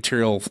point.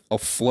 Material will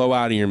flow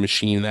out of your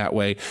machine that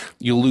way.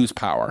 You'll lose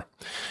power.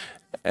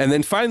 And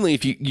then finally,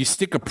 if you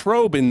stick a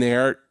probe in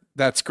there,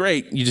 that's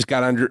great. You just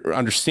got to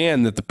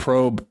understand that the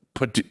probe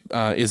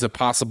is a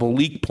possible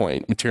leak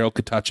point. Material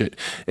could touch it.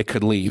 It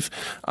could leave.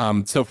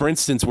 So for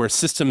instance,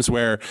 systems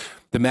where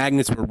the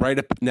magnets were right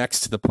up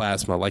next to the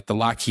plasma, like the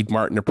Lockheed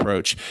Martin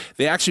approach,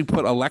 they actually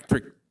put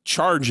electric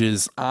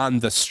charges on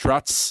the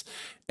struts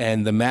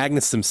and the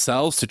magnets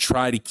themselves to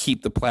try to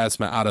keep the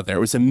plasma out of there. It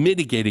was a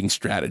mitigating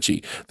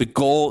strategy. The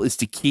goal is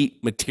to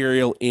keep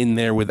material in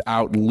there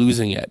without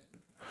losing it.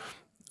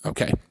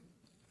 Okay.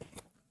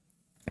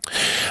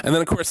 And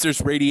then, of course,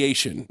 there's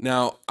radiation.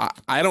 Now,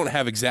 I don't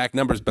have exact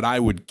numbers, but I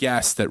would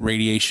guess that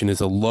radiation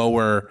is a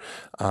lower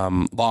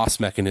loss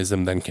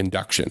mechanism than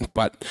conduction.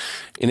 But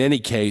in any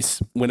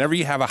case, whenever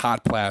you have a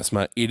hot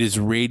plasma, it is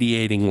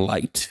radiating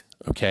light,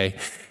 okay?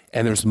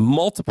 And there's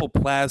multiple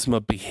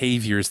plasma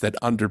behaviors that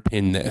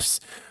underpin this.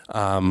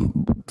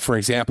 For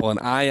example, an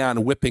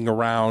ion whipping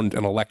around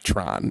an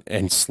electron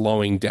and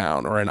slowing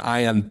down, or an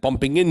ion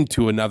bumping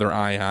into another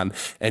ion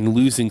and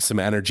losing some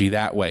energy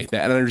that way.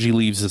 The energy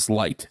leaves as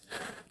light.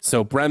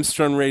 So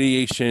bremsstrahlung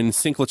radiation,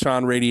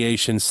 synchrotron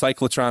radiation,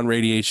 cyclotron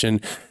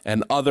radiation,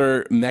 and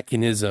other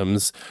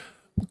mechanisms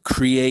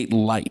create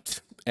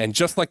light. And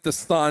just like the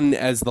sun,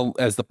 as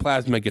the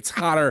plasma gets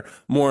hotter,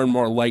 more and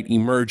more light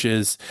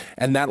emerges,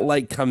 and that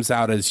light comes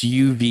out as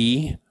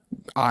UV,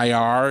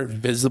 IR,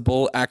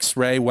 visible,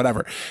 X-ray,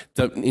 whatever.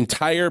 The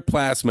entire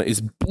plasma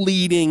is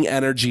bleeding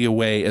energy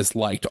away as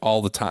light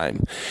all the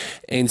time.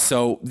 And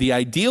so the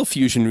ideal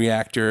fusion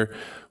reactor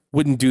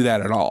wouldn't do that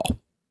at all.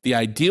 The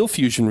ideal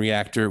fusion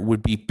reactor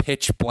would be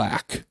pitch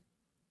black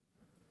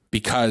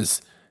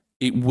because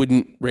it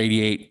wouldn't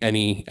radiate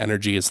any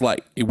energy as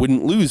light. It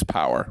wouldn't lose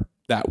power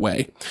that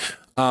way.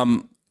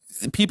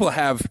 People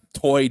have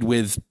toyed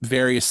with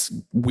various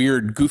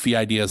weird, goofy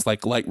ideas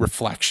like light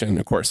reflection,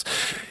 of course,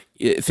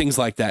 things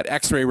like that,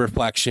 X-ray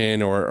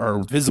reflection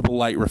or visible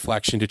light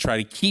reflection to try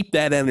to keep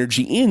that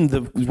energy in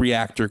the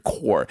reactor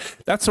core.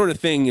 That sort of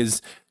thing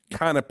is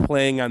kind of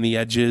playing on the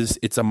edges.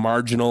 It's a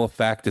marginal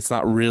effect. It's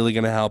not really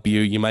going to help you.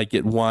 You might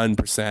get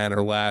 1%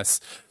 or less,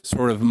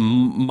 sort of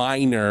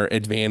minor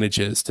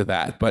advantages to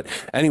that. But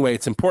anyway,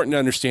 it's important to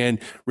understand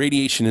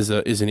radiation is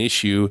an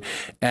issue,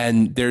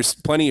 and there's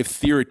plenty of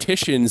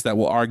theoreticians that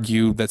will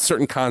argue that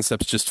certain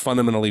concepts just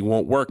fundamentally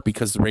won't work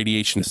because the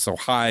radiation is so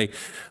high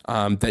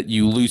that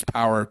you lose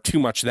power too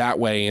much that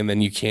way, and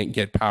then you can't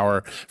get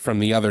power from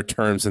the other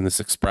terms in this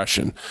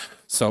expression.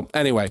 So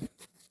anyway,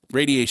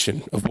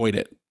 radiation, avoid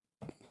it.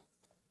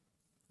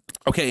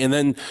 Okay, and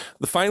then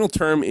the final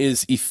term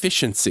is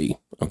efficiency,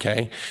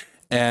 okay?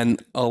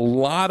 And a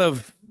lot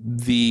of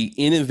the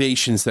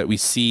innovations that we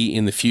see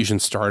in the fusion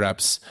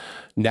startups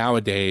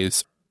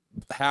nowadays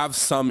have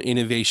some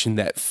innovation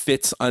that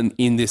fits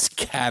in this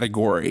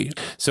category.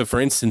 So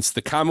for instance,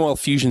 the Commonwealth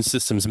Fusion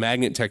Systems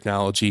magnet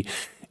technology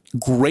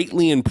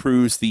greatly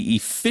improves the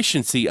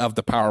efficiency of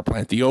the power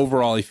plant, the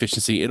overall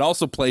efficiency. It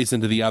also plays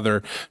into the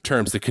other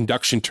terms, the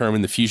conduction term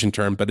and the fusion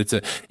term, but it's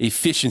an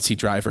efficiency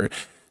driver.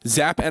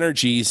 Zap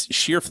Energy's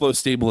shear flow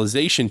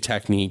stabilization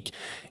technique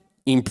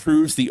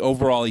improves the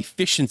overall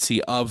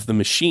efficiency of the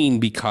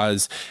machine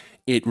because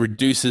it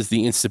reduces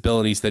the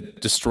instabilities that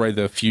destroy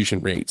the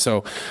fusion rate.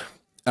 So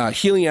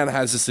Helion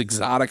has this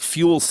exotic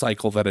fuel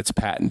cycle that it's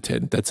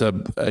patented that's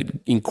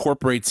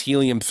incorporates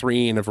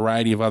helium-3 and a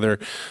variety of other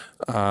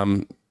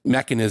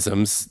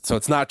mechanisms. So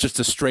it's not just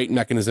a straight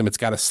mechanism, it's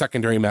got a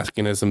secondary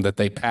mechanism that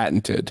they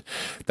patented.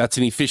 That's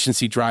an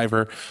efficiency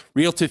driver.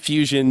 Realty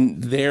Fusion,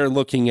 they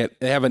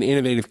have an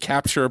innovative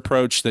capture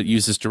approach that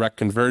uses direct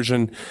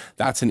conversion.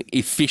 That's an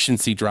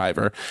efficiency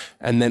driver.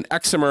 And then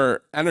Excimer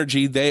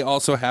Energy, they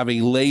also have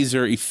a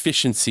laser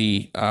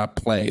efficiency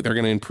play. They're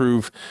going to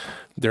improve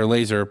their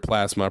laser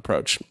plasma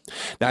approach.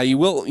 Now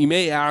you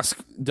may ask,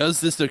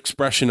 does this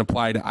expression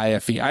apply to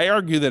IFE? I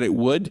argue that it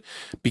would,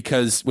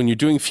 because when you're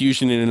doing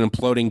fusion in an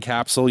imploding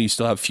capsule, you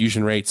still have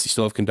fusion rates, you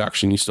still have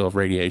conduction, you still have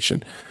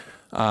radiation.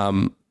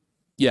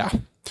 Yeah.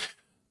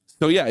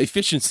 So yeah,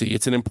 efficiency,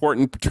 it's an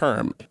important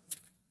term.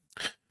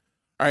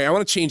 All right, I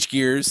want to change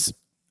gears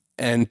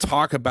and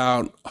talk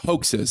about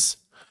hoaxes.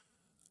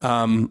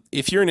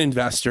 If you're an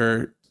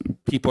investor,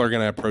 people are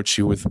going to approach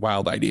you with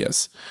wild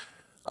ideas.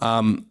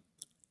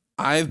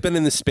 I've been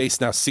in this space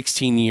now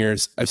 16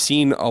 years. I've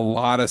seen a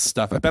lot of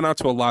stuff. I've been out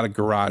to a lot of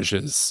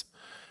garages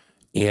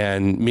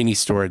and mini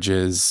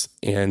storages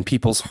and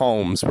people's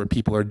homes where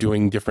people are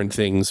doing different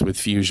things with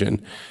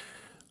fusion.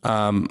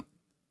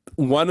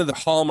 One of the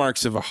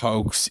hallmarks of a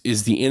hoax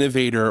is the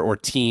innovator or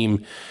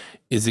team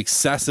is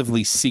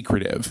excessively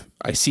secretive.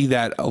 I see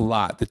that a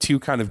lot. The two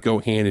kind of go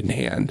hand in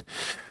hand.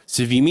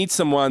 So if you meet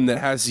someone that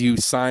has you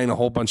sign a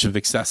whole bunch of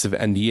excessive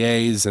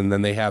NDAs and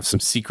then they have some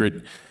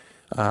secret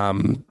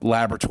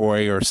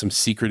laboratory or some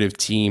secretive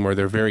team, or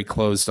they're very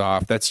closed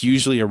off, that's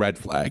usually a red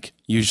flag.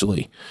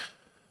 Usually.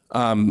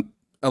 A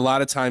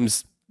lot of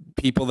times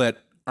people that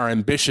are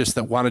ambitious,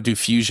 that want to do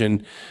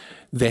fusion,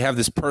 they have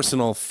this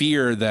personal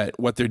fear that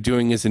what they're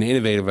doing isn't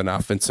innovative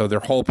enough. And so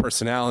their whole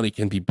personality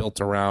can be built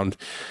around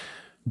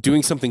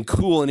doing something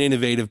cool and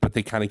innovative, but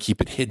they kind of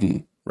keep it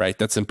hidden, right?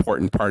 That's an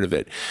important part of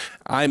it.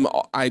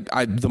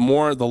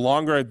 The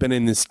longer I've been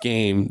in this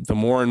game, the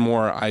more and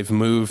more I've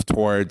moved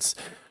towards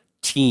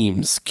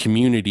teams,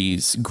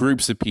 communities,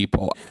 groups of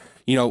people.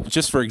 You know,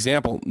 just for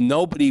example,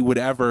 nobody would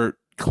ever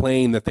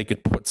claim that they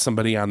could put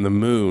somebody on the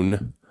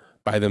moon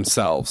by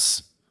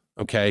themselves.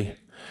 Okay.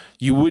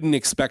 You wouldn't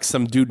expect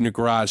some dude in a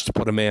garage to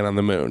put a man on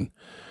the moon.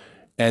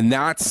 And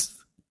that's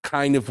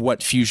kind of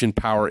what fusion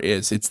power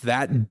is. It's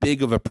that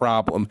big of a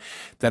problem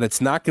that it's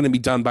not going to be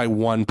done by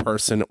one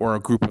person or a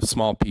group of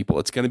small people.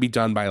 It's going to be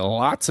done by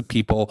lots of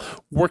people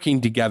working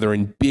together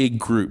in big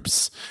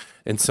groups.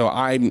 And so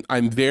I'm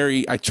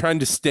trying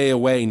to stay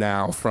away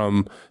now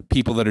from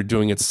people that are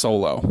doing it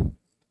solo.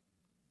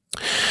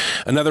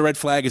 Another red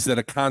flag is that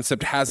a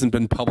concept hasn't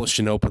been published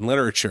in open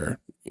literature.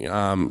 You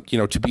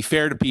know, to be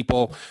fair to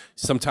people,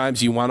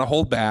 sometimes you want to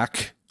hold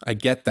back. I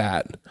get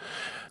that.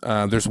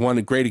 There's one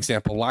great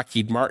example.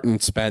 Lockheed Martin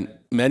spent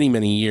many,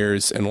 many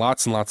years and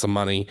lots of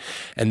money,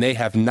 and they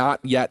have not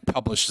yet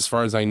published, as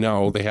far as I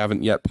know, they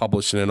haven't yet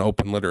published in an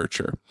open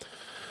literature.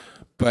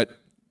 But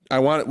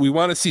we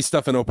want to see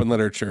stuff in open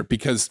literature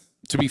because,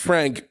 to be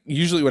frank,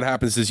 usually what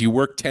happens is you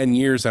work 10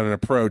 years on an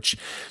approach,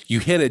 you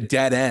hit a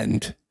dead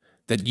end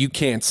that you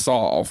can't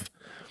solve.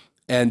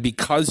 And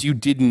because you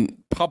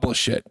didn't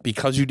publish it,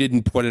 because you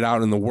didn't put it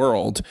out in the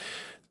world,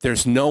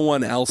 there's no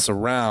one else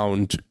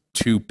around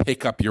to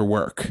pick up your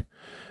work,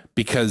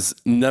 because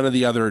none of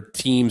the other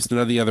teams, none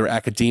of the other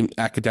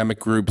academic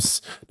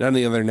groups, none of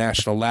the other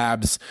national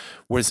labs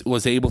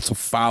was able to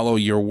follow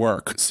your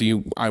work.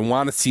 So I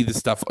want to see this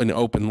stuff in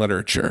open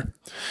literature.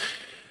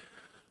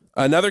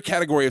 Another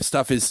category of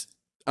stuff is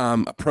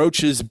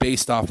approaches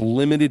based off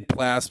limited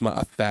plasma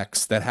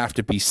effects that have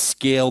to be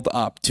scaled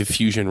up to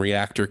fusion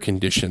reactor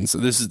conditions. So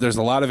there's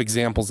a lot of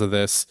examples of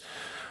this.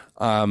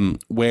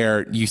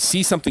 Where you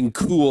see something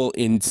cool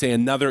in, say,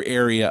 another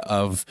area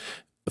of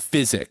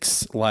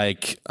physics,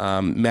 like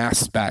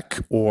mass spec,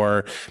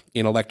 or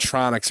in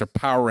electronics or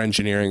power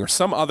engineering, or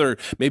some other,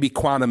 maybe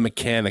quantum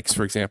mechanics,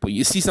 for example.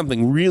 You see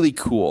something really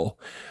cool,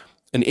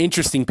 an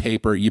interesting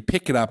paper, you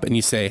pick it up and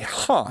you say,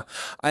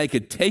 I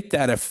could take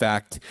that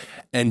effect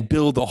and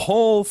build a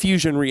whole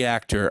fusion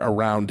reactor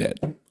around it,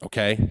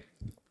 okay?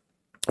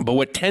 But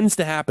what tends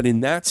to happen in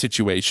that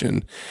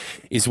situation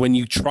is when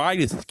you try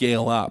to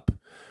scale up,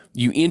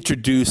 you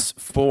introduce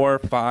 4,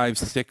 5,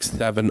 6,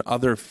 7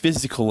 other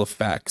physical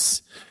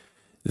effects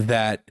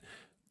that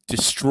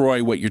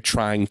destroy what you're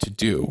trying to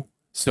do.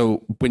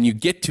 So when you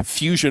get to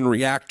fusion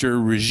reactor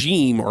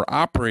regime or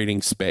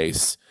operating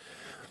space,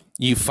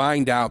 you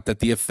find out that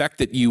the effect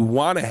that you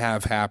want to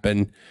have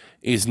happen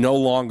is no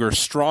longer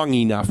strong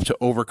enough to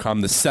overcome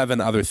the 7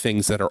 other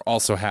things that are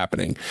also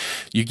happening.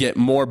 You get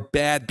more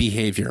bad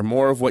behavior,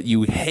 more of what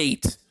you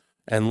hate,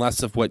 and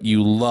less of what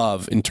you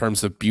love in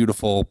terms of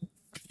beautiful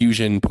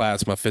fusion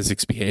plasma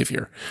physics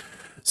behavior.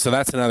 So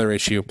that's another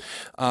issue.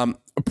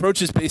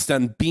 Approaches based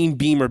on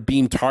beam or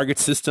beam target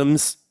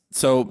systems.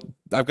 So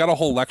I've got a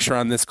whole lecture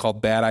on this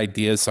called Bad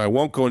Ideas, so I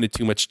won't go into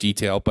too much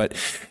detail, but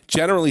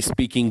generally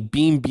speaking,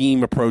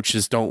 beam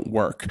approaches don't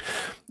work.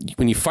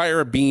 When you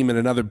fire a beam at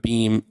another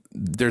beam,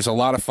 there's a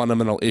lot of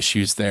fundamental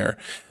issues there.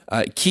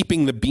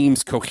 Keeping the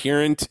beams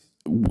coherent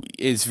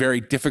is very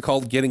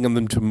difficult, getting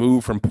them to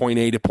move from point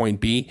A to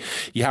point B.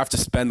 You have to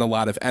spend a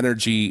lot of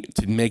energy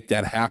to make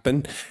that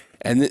happen.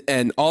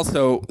 And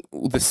also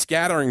the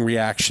scattering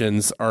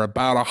reactions are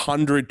about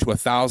 100 to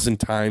 1,000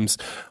 times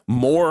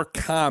more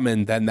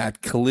common than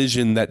that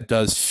collision that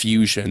does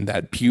fusion,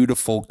 that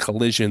beautiful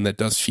collision that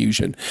does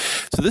fusion.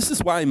 So this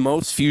is why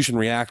most fusion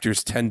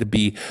reactors tend to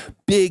be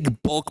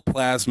big bulk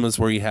plasmas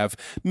where you have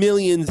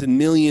millions and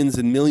millions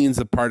and millions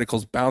of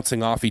particles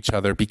bouncing off each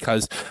other,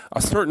 because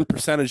a certain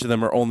percentage of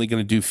them are only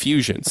going to do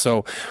fusion.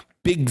 So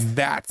big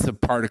vats of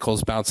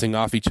particles bouncing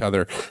off each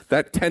other,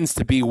 that tends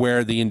to be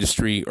where the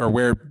industry, or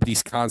where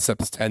these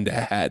concepts tend to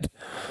head.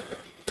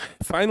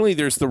 Finally,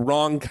 there's the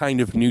wrong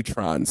kind of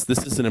neutrons.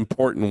 This is an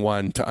important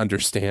one to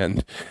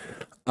understand.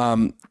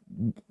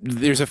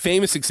 There's a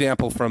famous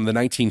example from the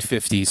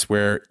 1950s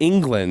where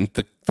England,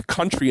 the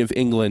country of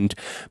England,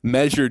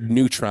 measured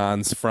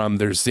neutrons from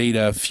their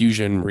Zeta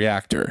fusion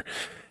reactor.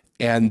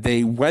 And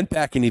they went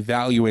back and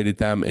evaluated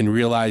them and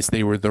realized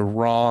they were the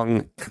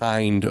wrong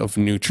kind of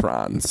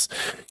neutrons.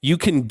 You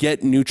can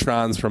get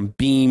neutrons from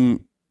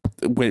beam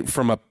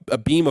from a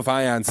beam of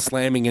ions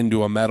slamming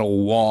into a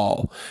metal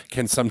wall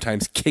can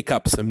sometimes kick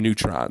up some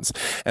neutrons.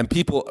 And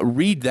people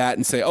read that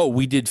and say, oh,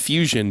 we did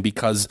fusion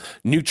because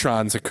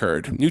neutrons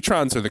occurred.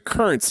 Neutrons are the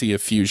currency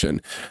of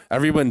fusion.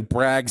 Everyone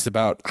brags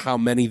about how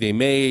many they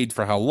made,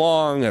 for how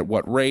long, at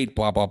what rate,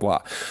 blah, blah,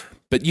 blah.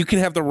 But you can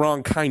have the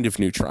wrong kind of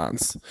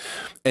neutrons.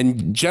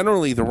 And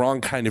generally, the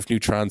wrong kind of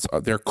neutrons,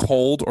 they're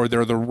cold, or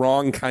they're the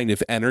wrong kind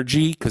of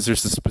energy, because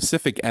there's a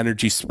specific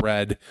energy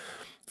spread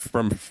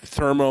from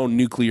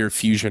thermonuclear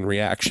fusion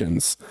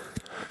reactions.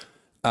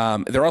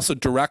 They're also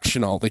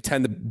directional. They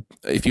tend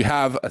to, if you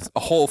have a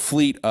whole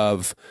fleet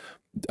of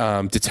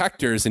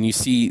detectors and you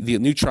see the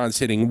neutrons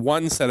hitting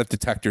one set of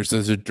detectors,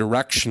 there's a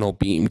directional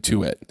beam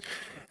to it.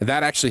 And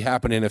that actually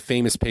happened in a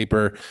famous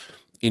paper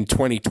in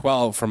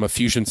 2012 from a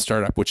fusion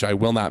startup, which I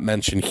will not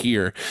mention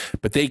here,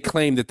 but they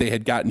claimed that they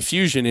had gotten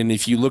fusion, and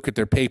if you look at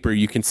their paper,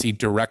 you can see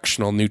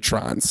directional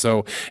neutrons.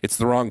 So it's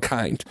the wrong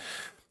kind.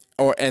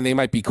 And they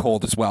might be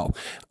cold as well.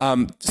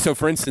 So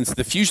for instance,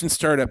 the fusion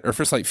startup, or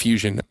First Light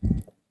Fusion,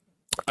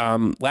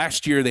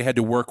 last year they had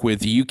to work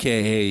with the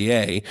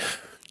UKAEA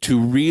to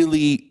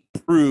really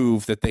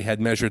prove that they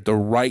had measured the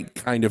right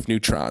kind of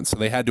neutrons. So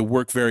they had to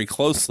work very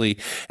closely,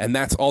 and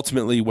that's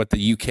ultimately what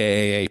the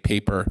UKAEA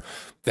paper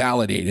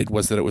validated,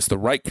 was that it was the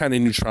right kind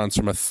of neutrons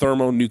from a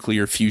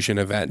thermonuclear fusion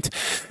event.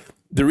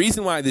 The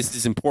reason why this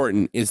is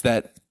important is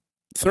that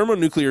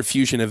thermonuclear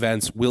fusion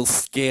events will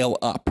scale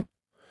up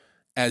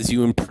as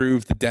you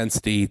improve the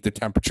density, the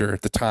temperature,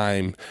 the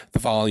time, the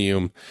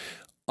volume.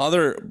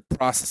 Other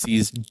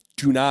processes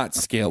do not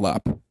scale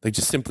up. They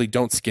just simply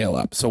don't scale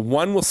up. So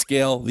one will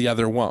scale, the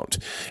other won't.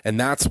 And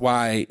that's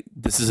why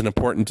this is an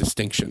important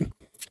distinction.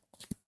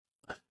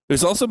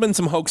 There's also been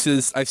some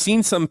hoaxes. I've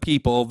seen some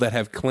people that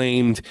have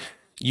claimed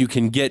you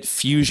can get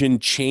fusion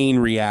chain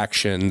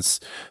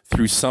reactions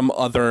through some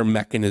other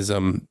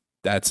mechanism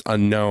that's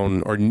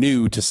unknown or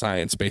new to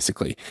science,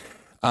 basically.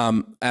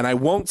 And I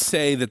won't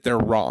say that they're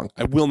wrong.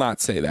 I will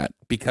not say that,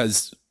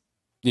 because,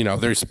 you know,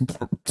 there's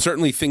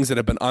certainly things that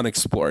have been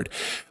unexplored.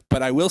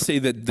 But I will say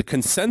that the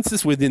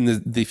consensus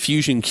within the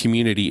fusion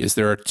community is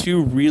there are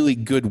two really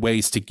good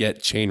ways to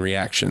get chain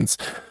reactions.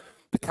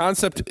 The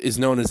concept is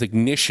known as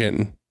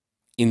ignition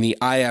in the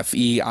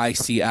IFE,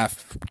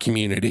 ICF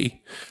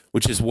community,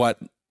 which is what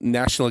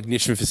National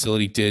Ignition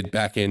Facility did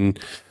back in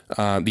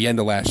the end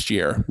of last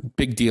year.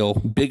 Big deal,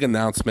 big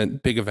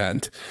announcement, big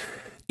event.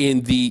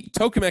 In the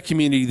tokamak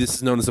community, this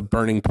is known as a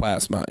burning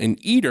plasma. An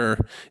ITER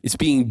is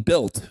being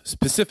built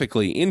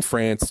specifically in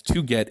France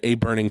to get a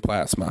burning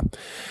plasma.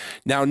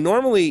 Now,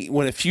 normally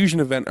when a fusion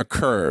event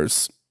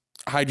occurs,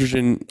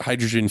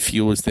 hydrogen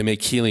fuels, they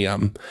make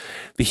helium.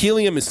 The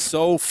helium is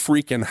so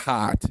freaking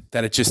hot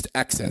that it just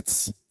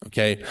exits,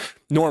 okay?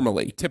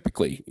 Normally,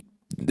 typically.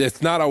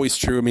 It's not always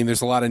true. I mean,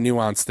 there's a lot of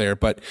nuance there,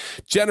 but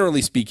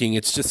generally speaking,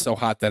 it's just so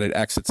hot that it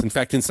exits. In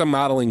fact, in some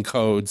modeling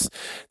codes,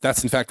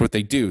 that's in fact what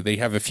they do. They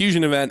have a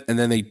fusion event, and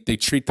then they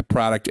treat the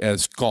product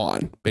as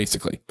gone,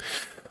 basically.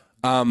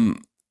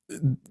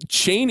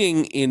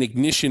 Chaining in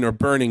ignition or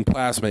burning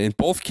plasma, in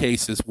both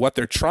cases, what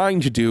they're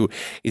trying to do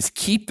is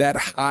keep that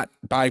hot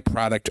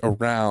byproduct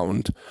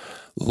around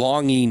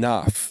long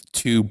enough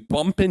to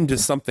bump into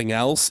something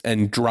else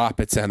and drop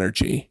its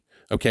energy.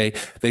 Okay,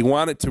 they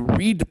want it to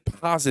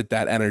redeposit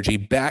that energy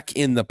back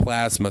in the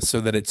plasma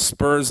so that it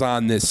spurs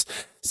on this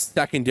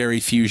secondary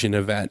fusion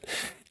event.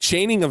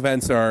 Chaining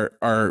events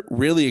are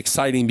really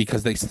exciting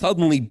because they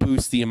suddenly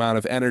boost the amount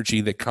of energy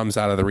that comes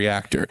out of the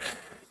reactor.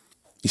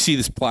 You see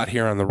this plot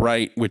here on the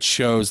right, which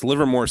shows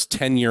Livermore's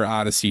 10-year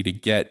odyssey to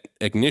get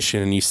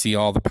ignition, and you see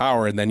all the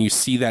power, and then you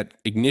see that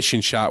ignition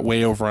shot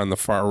way over on the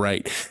far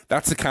right.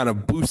 That's the kind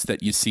of boost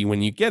that you see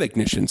when you get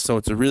ignition, so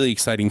it's a really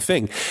exciting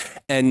thing.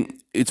 And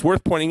it's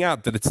worth pointing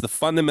out that it's the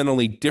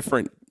fundamentally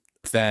different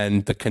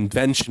than the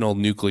conventional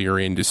nuclear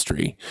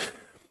industry.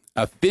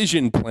 A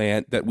fission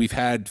plant that we've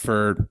had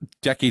for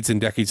decades and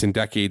decades and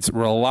decades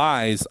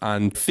relies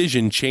on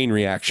fission chain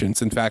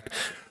reactions. In fact,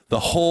 the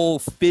whole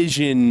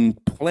fission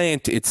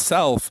plant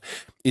itself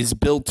is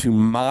built to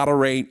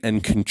moderate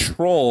and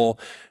control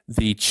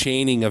the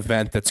chaining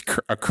event that's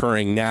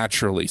occurring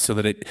naturally so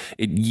that it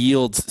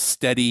yields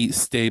steady,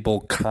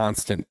 stable,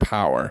 constant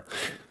power.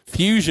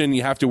 Fusion,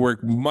 you have to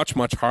work much,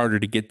 much harder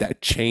to get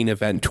that chain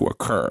event to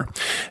occur.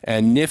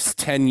 And NIF's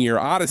 10-year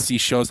odyssey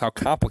shows how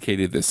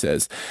complicated this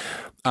is.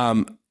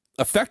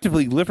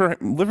 Effectively,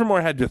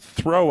 Livermore had to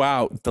throw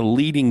out the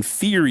leading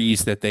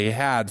theories that they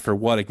had for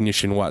what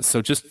ignition was.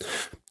 So just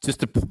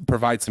to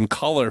provide some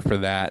color for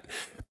that,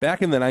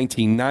 back in the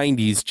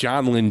 1990s,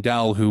 John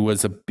Lindell, who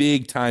was a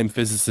big-time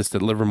physicist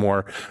at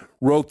Livermore,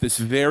 wrote this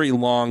very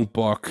long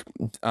book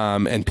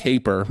and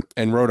paper,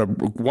 and wrote a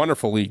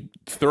wonderfully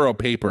thorough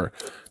paper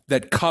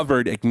that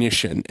covered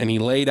ignition. And he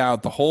laid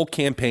out the whole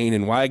campaign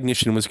and why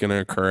ignition was going to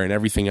occur and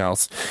everything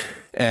else.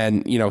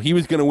 And, you know, he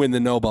was going to win the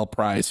Nobel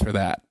Prize for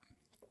that.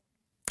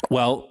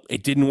 Well,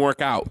 it didn't work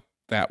out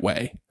that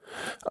way.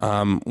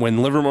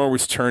 When Livermore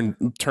was turned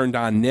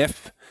on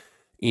NIF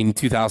in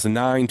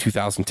 2009,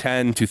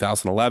 2010,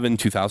 2011,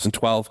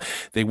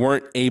 2012, they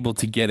weren't able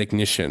to get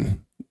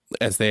ignition.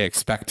 as they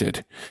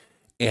expected.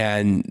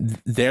 And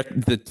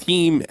the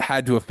team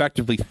had to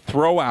effectively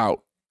throw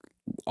out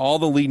all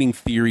the leading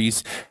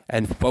theories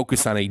and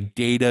focus on a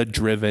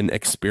data-driven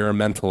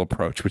experimental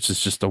approach, which is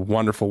just a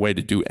wonderful way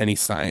to do any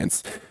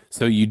science.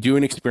 So you do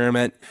an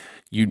experiment,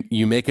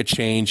 you make a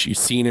change, you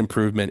see an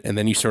improvement, and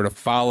then you sort of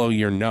follow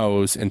your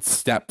nose and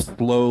step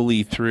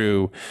slowly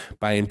through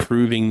by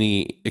improving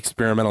the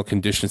experimental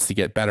conditions to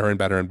get better and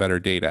better and better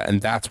data.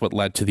 And that's what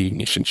led to the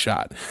ignition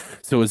shot.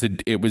 So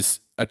it was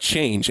a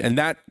change, and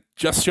that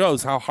just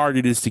shows how hard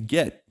it is to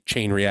get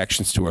chain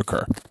reactions to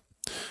occur.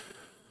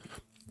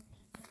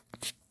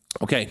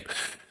 Okay,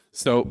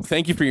 so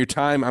thank you for your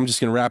time. I'm just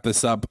going to wrap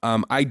this up.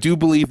 I do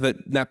believe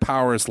that net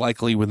power is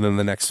likely within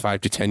the next 5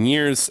 to 10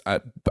 years. I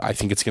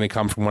think it's going to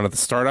come from one of the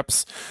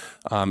startups.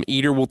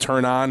 ITER will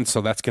turn on,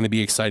 so that's going to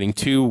be exciting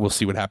too. We'll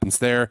see what happens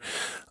there.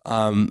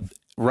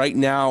 Right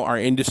now, our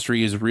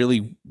industry is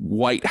really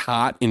white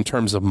hot in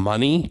terms of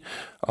money.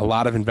 A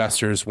lot of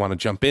investors want to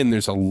jump in.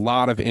 There's a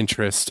lot of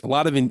interest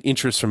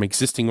from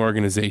existing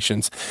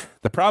organizations.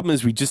 The problem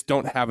is we just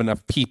don't have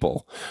enough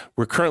people.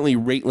 We're currently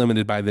rate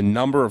limited by the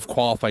number of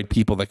qualified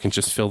people that can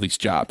just fill these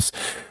jobs.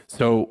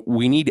 So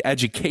we need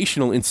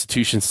educational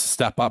institutions to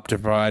step up to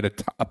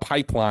provide a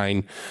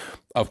pipeline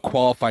of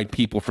qualified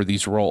people for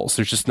these roles.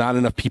 There's just not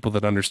enough people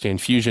that understand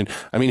fusion.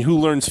 I mean, who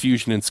learns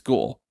fusion in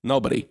school?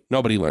 Nobody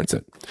learns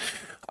it.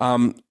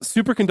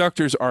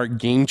 Superconductors are a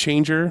game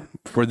changer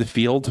for the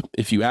field.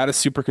 If you add a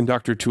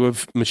superconductor to a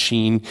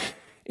machine,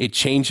 it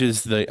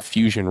changes the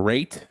fusion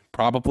rate,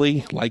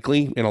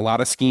 likely. In a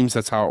lot of schemes,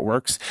 that's how it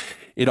works.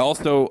 It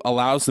also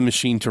allows the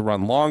machine to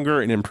run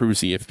longer and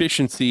improves the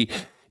efficiency.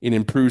 It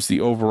improves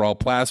the overall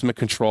plasma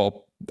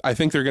control. I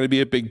think they're going to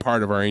be a big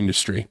part of our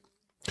industry.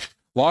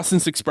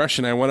 Lawson's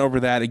expression, I went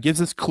over that. It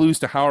gives us clues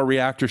to how a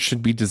reactor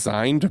should be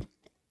designed,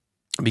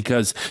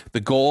 because the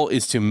goal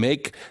is to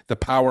make the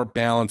power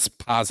balance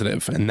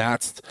positive, and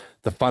that's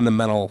the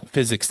fundamental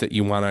physics that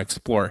you want to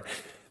explore.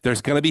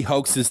 There's going to be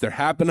hoaxes. There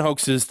have been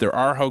hoaxes. There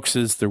are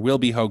hoaxes. There will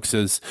be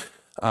hoaxes.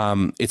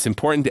 It's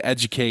important to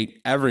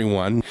educate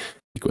everyone.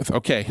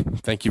 Okay,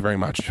 thank you very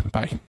much. Bye.